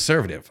not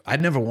conservative. I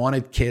never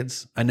wanted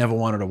kids. I never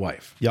wanted a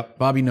wife. Yep.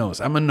 Bobby knows.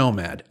 I'm a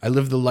nomad. I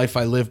live the life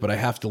I live, but I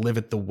have to live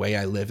it the way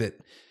I live it.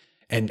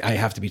 And I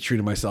have to be true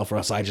to myself or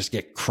else I just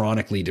get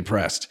chronically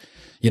depressed,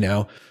 you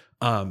know?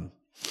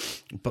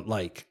 But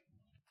like,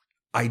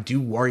 I do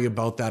worry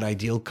about that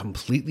ideal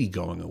completely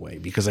going away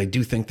because I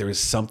do think there is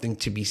something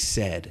to be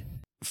said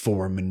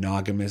for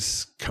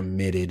monogamous,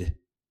 committed,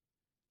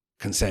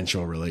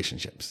 consensual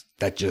relationships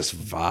that just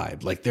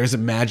vibe. Like there's a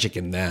magic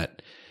in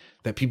that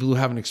people who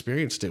haven't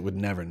experienced it would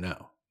never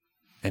know.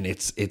 And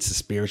it's a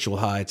spiritual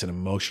high. It's an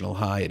emotional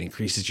high. It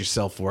increases your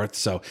self-worth.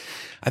 So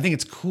I think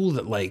it's cool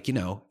that, like, you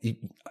know,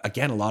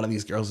 again, a lot of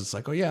these girls, it's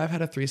like, oh yeah, I've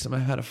had a threesome,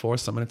 I've had a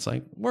foursome. And it's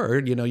like,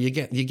 word, you know, you're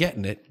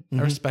getting it.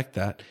 I respect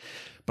that.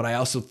 But I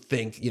also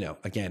think, you know,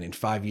 again, in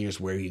 5 years,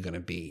 where are you going to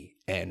be?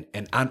 And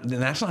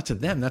that's not to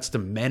them. That's to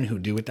men who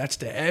do it. That's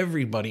to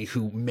everybody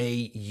who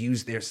may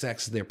use their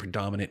sex as their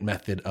predominant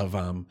method of,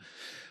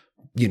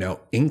 you know,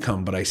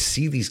 income. But I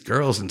see these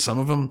girls, and some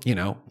of them, you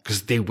know,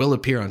 because they will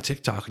appear on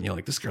TikTok and you're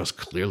like, this girl's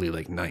clearly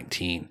like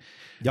 19.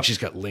 Yep. She's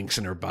got links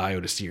in her bio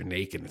to see her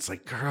naked. It's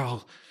like,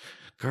 girl,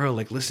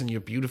 like, listen,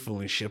 you're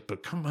beautiful and shit,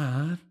 but come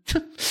on,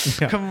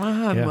 come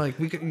on. Yeah. Like,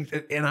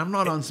 and I'm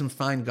not on some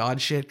fine God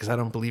shit, because I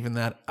don't believe in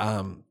that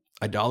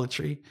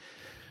idolatry,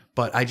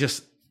 but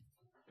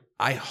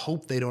I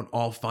hope they don't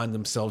all find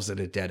themselves at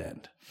a dead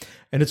end.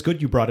 And it's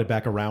good you brought it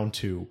back around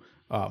to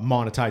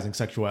monetizing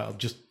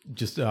sexuality,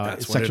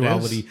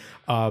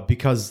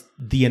 because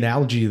the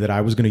analogy that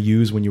I was going to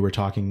use when you were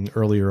talking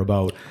earlier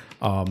about,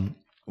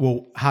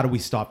 well, how do we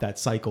stop that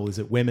cycle? Is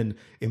it women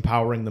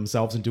empowering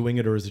themselves and doing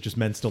it, or is it just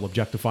men still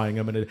objectifying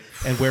them? And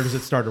where does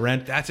it start or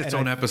end? That's its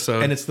own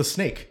episode. And it's the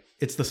snake.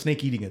 It's the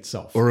snake eating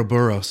itself.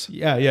 Ouroboros.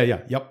 Yeah.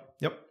 Yep.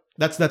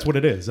 That's what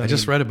it is. I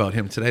just read about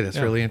him today. That's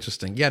really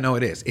interesting. Yeah, no,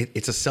 it is.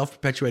 It's a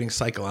self-perpetuating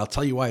cycle. I'll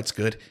tell you why it's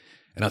good,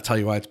 and I'll tell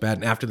you why it's bad.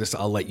 And after this,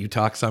 I'll let you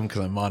talk some,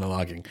 because I'm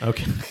monologuing.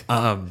 Okay.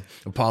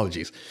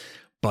 Apologies.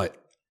 But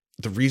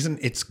the reason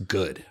it's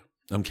good,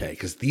 okay,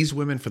 because these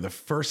women, for the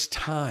first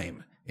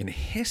time in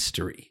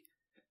history,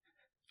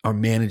 are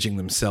managing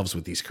themselves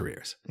with these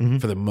careers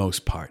for the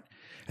most part.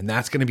 And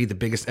that's going to be the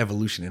biggest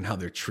evolution in how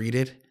they're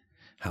treated,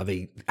 how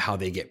they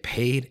get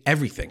paid,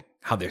 everything,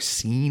 how they're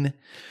seen.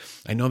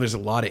 I know there's a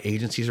lot of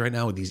agencies right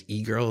now with these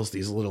e-girls,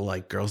 these little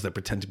like girls that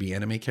pretend to be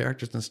anime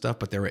characters and stuff,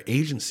 but there are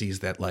agencies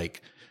that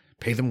like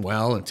pay them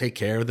well and take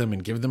care of them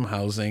and give them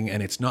housing.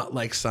 And it's not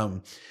like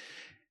some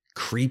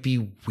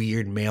creepy,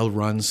 weird,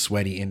 male-run,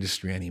 sweaty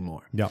industry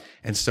anymore. Yeah.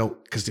 And so,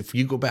 because if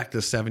you go back to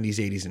the 70s,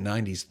 80s, and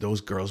 90s,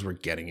 those girls were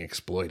getting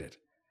exploited.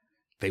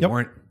 They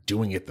weren't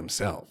doing it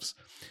themselves.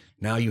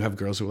 Now you have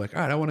girls who are like,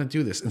 all right, I want to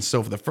do this. And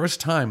so for the first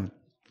time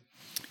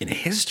in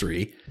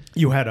history,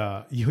 you had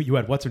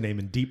what's her name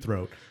in Deep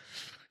Throat.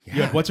 Yeah.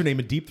 You had what's her name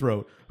in Deep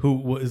Throat, who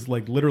was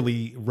like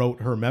literally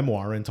wrote her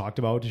memoir and talked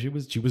about she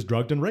was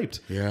drugged and raped.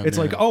 Yeah, it's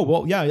like, oh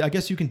well, yeah, I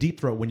guess you can deep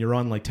throat when you're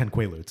on like 10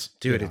 Quaaludes.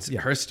 Dude,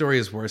 her story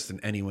is worse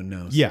than anyone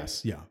knows.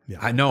 Yes, yeah.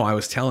 I know. I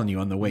was telling you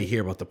on the way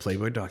here about the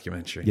Playboy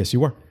documentary. Yes, you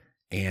were.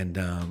 And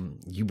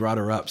you brought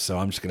her up, so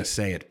I'm just gonna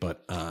say it,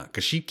 but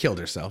because she killed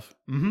herself.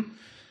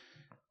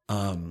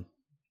 Mm-hmm.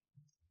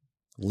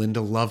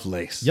 Linda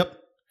Lovelace. Yep.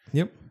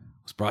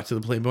 Was brought to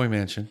the Playboy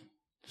Mansion.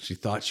 She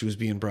thought she was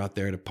being brought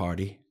there to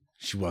party.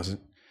 She wasn't.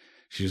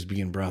 She was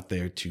being brought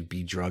there to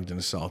be drugged and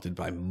assaulted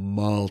by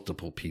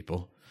multiple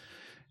people.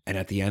 And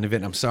at the end of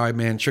it, I'm sorry,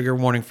 man, trigger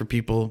warning for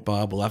people,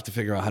 Bob. We'll have to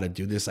figure out how to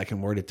do this. I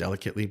can word it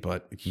delicately,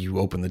 but you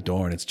open the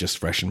door and it's just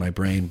fresh in my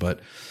brain.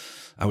 But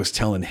I was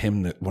telling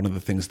him that one of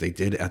the things they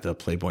did at the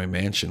Playboy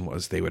Mansion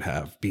was they would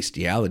have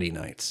bestiality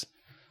nights.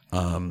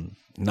 And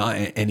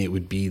it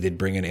would be, they'd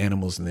bring in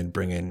animals and they'd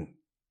bring in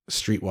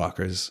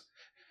streetwalkers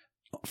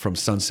from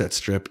Sunset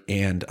Strip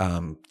and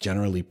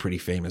generally pretty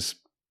famous,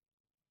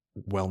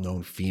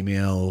 well-known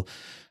female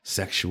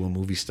sexual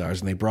movie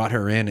stars. And they brought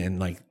her in, and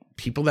like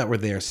people that were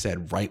there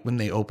said right when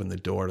they opened the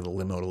door to the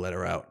limo to let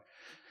her out,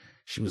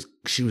 she was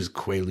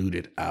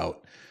quaaluded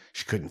out.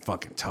 She couldn't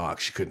fucking talk.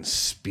 She couldn't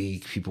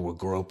speak. People were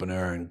groping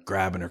her and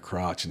grabbing her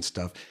crotch and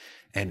stuff.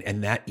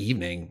 And that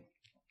evening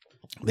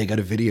they got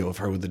a video of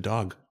her with the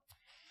dog.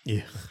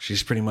 Yeah.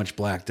 She's pretty much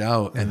blacked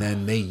out. And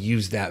then they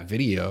used that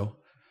video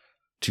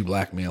to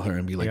blackmail her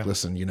and be like,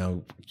 listen, you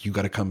know, you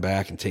got to come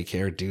back and take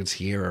care of dudes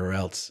here or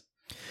else.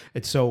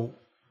 It's so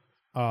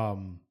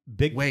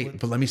big. Wait,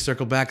 but let me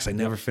circle back because I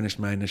never finished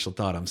my initial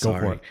thought. I'm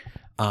sorry.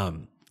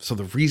 So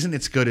the reason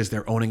it's good is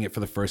they're owning it for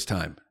the first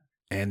time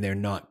and they're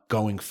not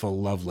going full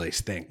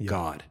Lovelace. Thank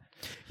God.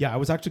 Yeah, I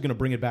was actually going to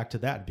bring it back to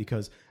that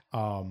because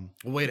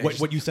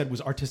what you said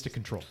was artistic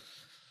control.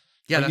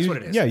 Yeah, that's what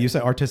it is. Yeah, you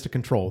said artistic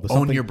control.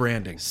 Own your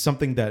branding.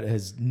 Something that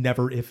has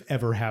never, if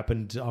ever,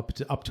 happened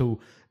up to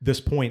this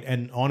point,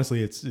 and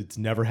honestly, it's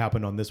never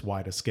happened on this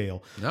wide a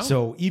scale. No.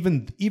 So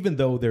even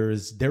though there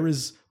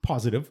is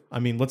positive, I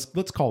mean,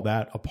 let's call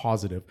that a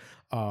positive.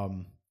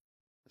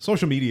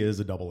 Social media is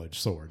a double-edged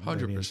sword.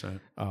 100%.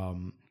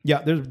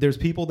 Yeah, there's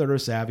people that are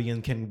savvy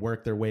and can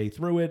work their way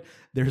through it.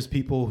 There's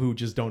people who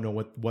just don't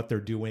know what they're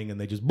doing, and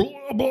they just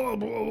blah blah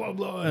blah blah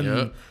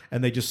blah,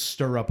 and they just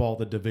stir up all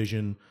the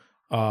division.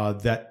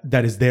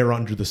 That is there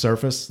under the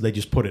surface. They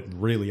just put it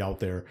really out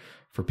there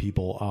for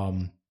people.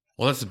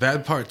 Well, that's the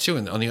bad part too.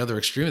 And on the other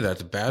extreme of that,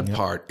 the bad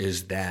part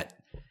is that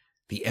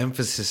the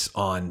emphasis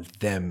on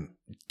them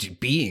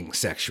being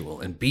sexual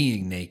and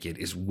being naked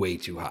is way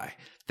too high.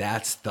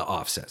 That's the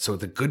offset. So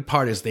the good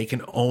part is they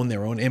can own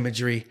their own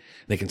imagery.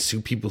 They can sue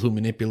people who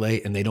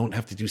manipulate, and they don't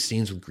have to do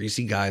scenes with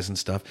greasy guys and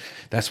stuff.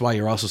 That's why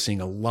you're also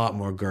seeing a lot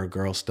more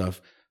girl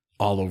stuff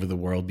all over the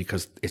world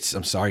because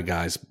I'm sorry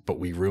guys, but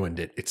we ruined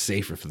it. It's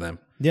safer for them.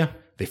 Yeah.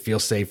 They feel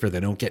safer. They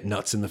don't get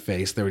nuts in the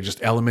face. There are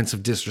just elements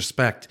of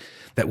disrespect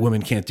that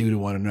women can't do to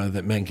one another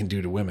that men can do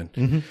to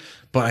women.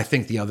 But I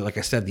think the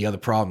other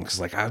problem, because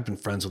like I've been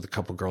friends with a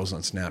couple girls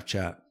on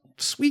Snapchat,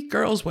 sweet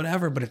girls,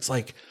 whatever, but it's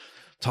like,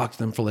 talk to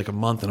them for like a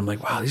month and I'm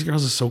like, wow, these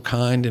girls are so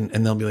kind.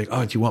 And they'll be like,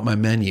 oh, do you want my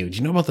menu? Do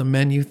you know about the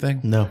menu thing?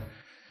 No.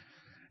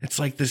 It's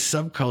like this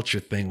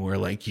subculture thing where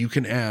like you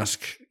can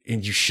ask,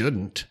 and you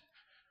shouldn't,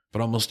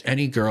 but almost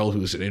any girl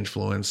who's an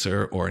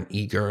influencer or an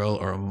e-girl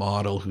or a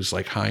model who's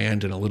like high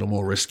end and a little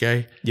more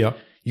risque,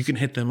 you can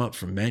hit them up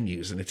for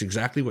menus, and it's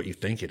exactly what you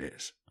think it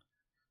is.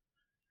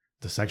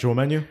 The sexual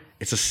menu?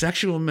 It's a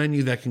sexual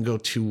menu that can go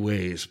two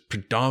ways.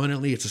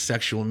 Predominantly, it's a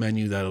sexual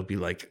menu that'll be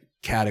like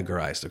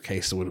categorized.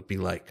 Okay, so it'll be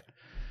like,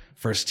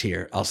 first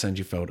tier, I'll send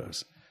you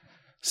photos.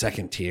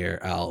 Second tier,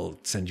 I'll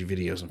send you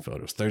videos and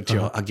photos. Third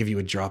tier, I'll give you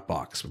a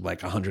Dropbox with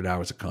like 100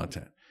 hours of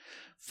content.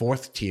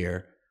 Fourth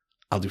tier,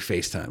 I'll do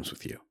FaceTimes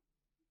with you.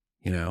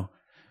 You know,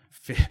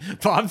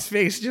 Bob's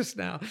face just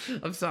now.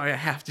 I'm sorry, I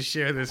have to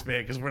share this,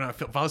 man, because we're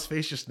not. Bob's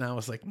face just now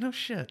was like, no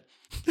shit.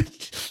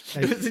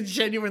 It was a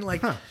genuine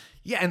like,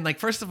 yeah, and like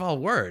first of all,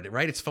 word,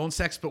 right? It's phone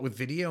sex, but with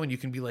video, and you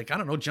can be like, I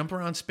don't know, jump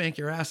around, spank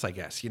your ass, I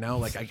guess. You know,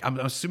 like I'm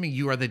assuming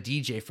you are the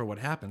DJ for what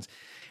happens.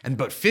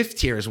 But fifth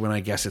tier is when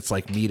I guess it's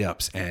like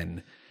meetups,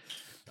 and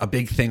a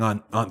big thing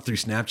on through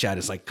Snapchat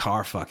is like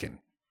car fucking.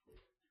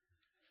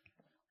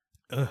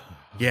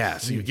 Yeah,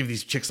 so you give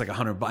these chicks like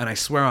 $100, and I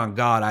swear on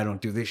God, I don't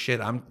do this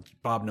shit.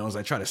 Bob knows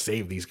I try to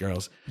save these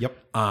girls. Yep.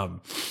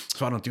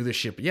 So I don't do this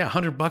shit. But yeah,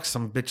 $100,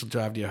 some bitch will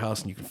drive to your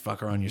house and you can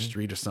fuck her on your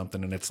street or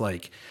something. And it's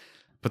like,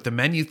 but the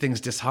menu thing's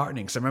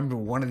disheartening. So I remember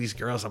one of these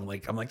girls, I'm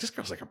like, this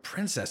girl's like a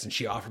princess, and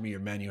she offered me your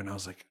menu, and I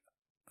was like,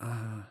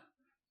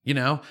 you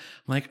know, I'm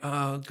like,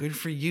 oh, good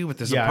for you. But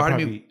there's a part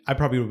of me, I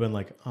probably would have been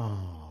like,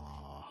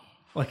 oh,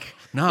 like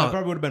no, that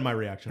probably would have been my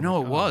reaction. No,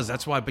 like, it was.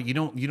 That's why. But you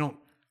don't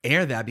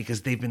air that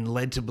because they've been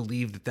led to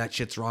believe that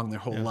shit's wrong their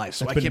whole life.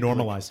 So it's been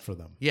normalized for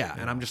them. Yeah,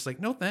 and I'm just like,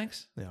 no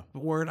thanks. Yeah.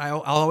 But word,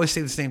 I'll always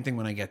say the same thing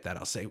when I get that.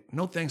 I'll say,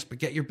 no thanks, but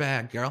get your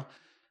bag, girl.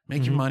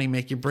 Make your money,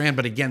 make your brand.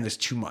 But again, there's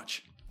too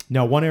much.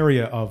 Now, one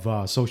area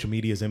of social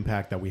media's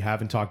impact that we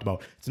haven't talked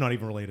about, it's not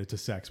even related to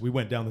sex. We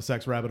went down the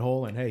sex rabbit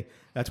hole, and hey,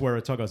 that's where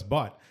it took us.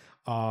 But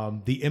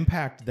the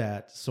impact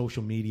that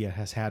social media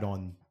has had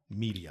on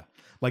media,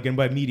 like, and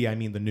by media, I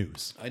mean the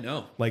news. I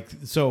know. Like,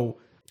 so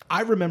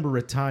I remember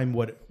a time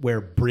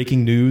where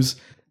breaking news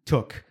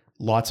took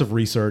lots of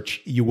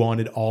research. You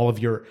wanted all of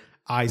your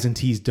I's and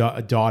T's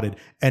dotted.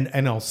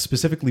 And I'll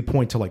specifically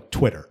point to like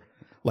Twitter.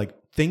 Like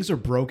things are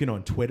broken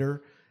on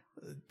Twitter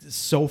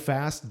so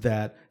fast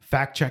that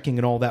fact checking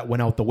and all that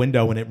went out the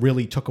window, and it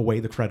really took away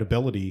the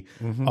credibility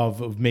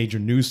of major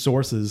news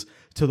sources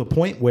to the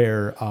point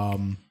where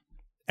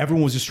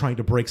everyone was just trying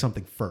to break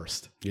something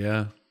first.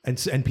 Yeah.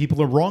 And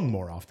people are wrong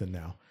more often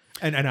now.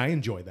 And I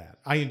enjoy that.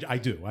 I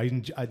do.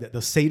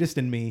 The sadist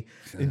in me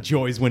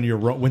enjoys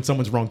when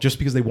someone's wrong just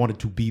because they wanted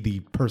to be the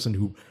person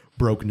who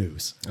broke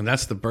news. And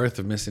that's the birth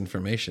of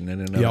misinformation in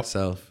and of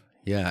itself.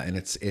 Yeah, and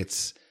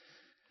it's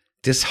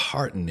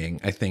disheartening,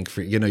 I think,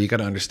 for you got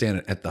to understand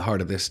it at the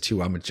heart of this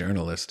too. I'm a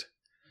journalist,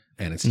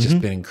 and it's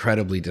just been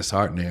incredibly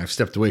disheartening. I've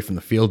stepped away from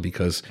the field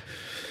because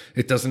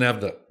it doesn't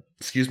have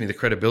the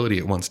credibility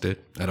it once did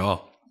at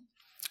all.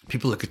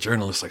 People look at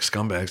journalists like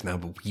scumbags now,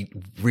 but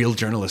real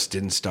journalists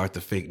didn't start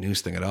the fake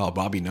news thing at all.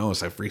 Bobby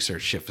knows I've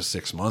researched shit for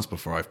 6 months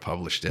before I've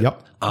published it.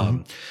 Yep.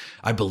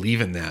 I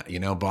believe in that.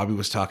 Bobby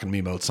was talking to me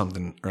about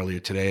something earlier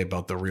today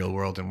about the real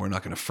world, and we're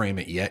not going to frame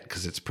it yet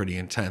because it's pretty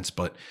intense,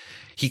 but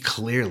he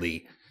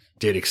clearly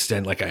did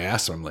extend, like I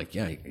asked him, I'm like,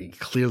 yeah, he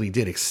clearly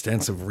did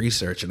extensive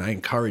research, and I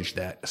encourage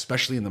that,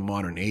 especially in the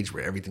modern age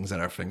where everything's at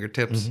our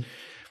fingertips.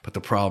 But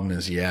the problem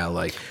is,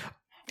 like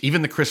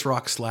even the Chris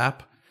Rock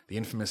slap, the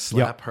infamous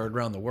slap heard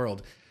around the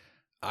world.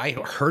 I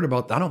heard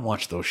about, I don't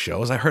watch those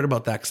shows. I heard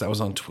about that because I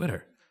was on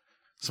Twitter.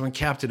 Someone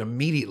capped it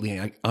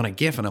immediately on a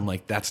GIF, and I'm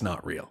like, that's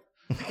not real.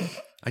 I'm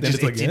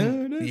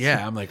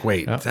like,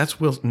 wait, that's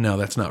Will. No,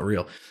 that's not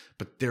real.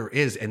 But there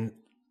is, and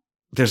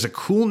there's a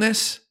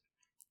coolness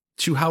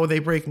to how they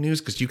break news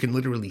because you can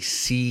literally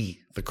see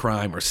the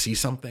crime or see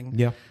something.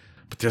 Yeah.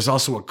 But there's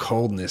also a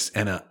coldness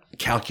and a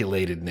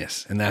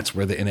calculatedness, and that's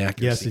where the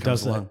inaccuracy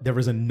comes along. There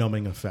is a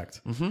numbing effect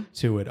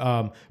to it.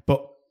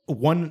 But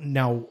we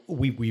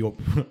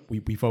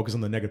focus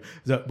on the negative,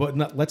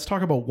 but let's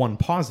talk about one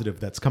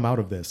positive that's come out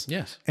of this.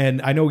 Yes.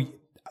 And I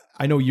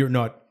know you're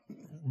not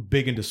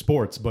big into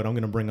sports, but I'm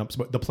going to bring up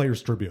the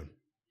Players Tribune.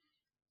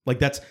 Like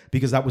that's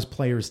because that was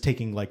players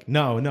taking like,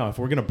 no, if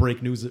we're going to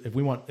break news, if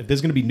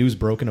there's going to be news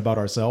broken about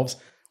ourselves,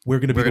 we're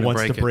going to be the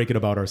ones to break it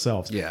about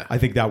ourselves. Yeah. I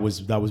think that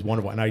was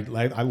wonderful. And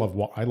I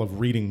love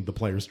reading the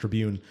Players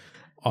Tribune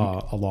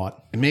a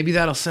lot. And maybe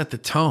that'll set the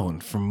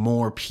tone for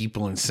more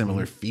people in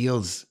similar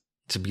fields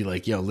to be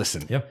like, yo,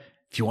 listen,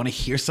 if you want to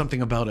hear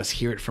something about us,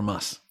 hear it from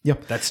us.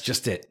 Yep. That's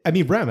just it. I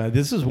mean, Bram,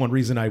 this is one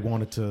reason I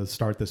wanted to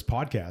start this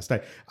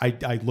podcast.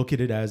 I look at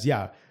it as,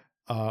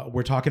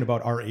 we're talking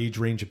about our age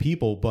range of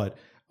people, but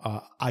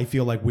I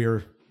feel like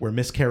we're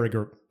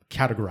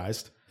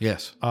miscategorized.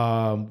 Yes.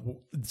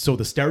 So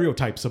the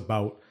stereotypes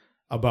about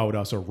about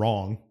us are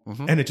wrong,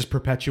 and it just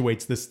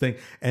perpetuates this thing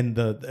and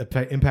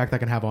the impact that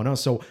can have on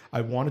us. So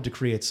I wanted to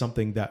create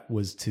something that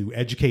was to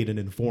educate and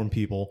inform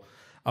people,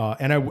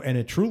 and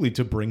it truly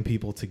to bring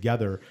people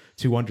together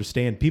to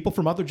understand people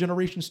from other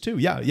generations too.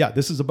 Yeah.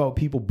 This is about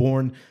people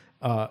born,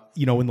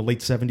 in the late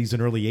 70s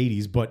and early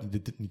 80s.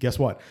 But guess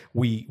what?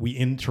 We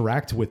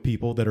interact with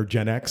people that are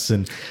Gen X,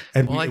 and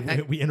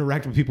we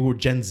interact with people who are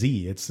Gen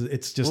Z. It's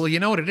just, well, you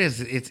know what it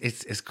is.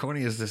 It's as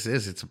corny as this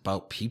is. It's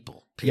about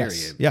people. Period.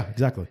 Yes. Yeah,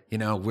 exactly.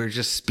 We're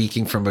just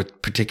speaking from a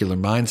particular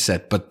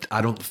mindset, but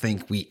I don't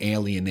think we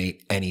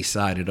alienate any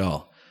side at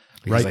all.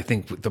 Because I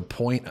think the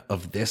point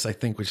of this,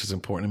 which is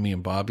important to me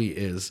and Bobby,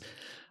 is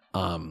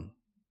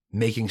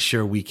making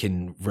sure we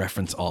can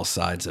reference all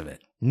sides of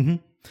it. Mm-hmm.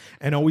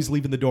 And always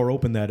leaving the door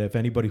open that if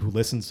anybody who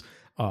listens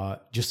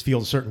just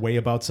feels a certain way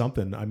about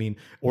something,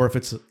 or if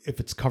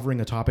it's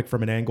covering a topic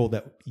from an angle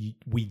that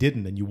we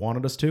didn't and you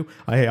wanted us to,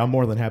 hey, I'm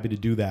more than happy to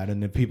do that.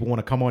 And if people want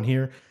to come on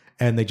here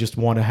and they just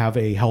want to have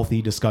a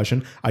healthy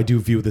discussion, I do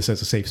view this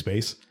as a safe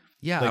space.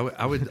 Yeah,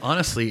 I would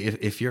honestly,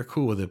 if you're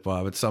cool with it,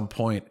 Bob, at some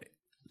point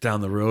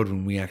down the road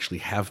when we actually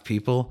have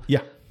people,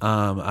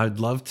 I'd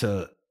love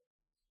to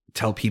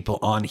tell people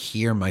on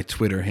here my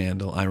Twitter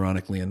handle,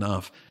 ironically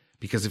enough,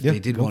 because if they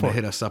did want to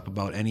hit us up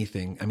about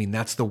anything,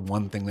 that's the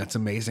one thing that's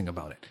amazing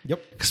about it.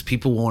 Yep. Because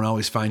people won't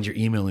always find your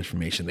email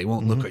information. They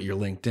won't look at your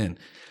LinkedIn.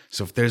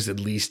 So if there's at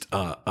least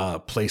a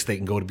place they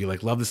can go to be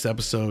like, love this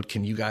episode,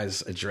 can you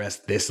guys address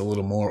this a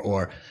little more?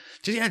 Or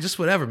just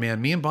whatever,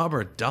 man. Me and Bob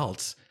are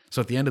adults.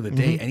 So at the end of the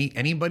day,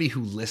 anybody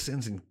who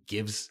listens and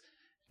gives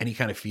any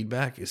kind of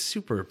feedback is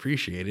super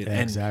appreciated.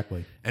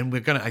 Exactly. And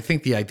I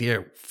think the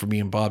idea for me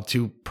and Bob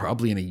too,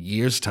 probably in a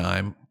year's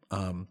time,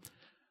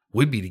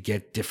 would be to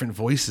get different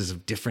voices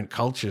of different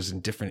cultures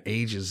and different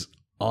ages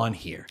on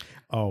here.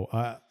 Oh,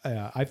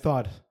 I've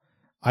thought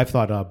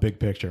big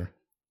picture,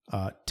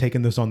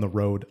 taking this on the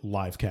road,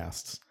 live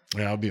casts.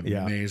 Yeah, that would be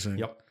amazing.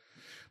 Yep.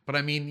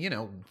 But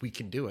we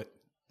can do it.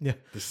 Yeah.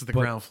 This is the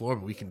ground floor,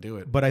 but we can do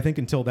it. But I think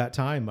until that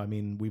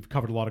time, we've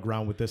covered a lot of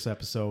ground with this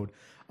episode.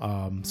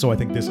 So I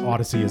think this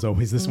Odyssey, as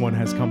always, this one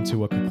has come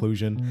to a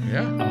conclusion.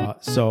 Yeah.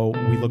 So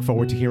we look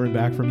forward to hearing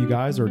back from you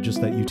guys, or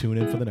just that you tune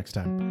in for the next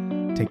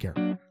time. Take care.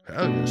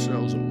 Have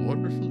yourselves a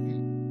wonderful evening.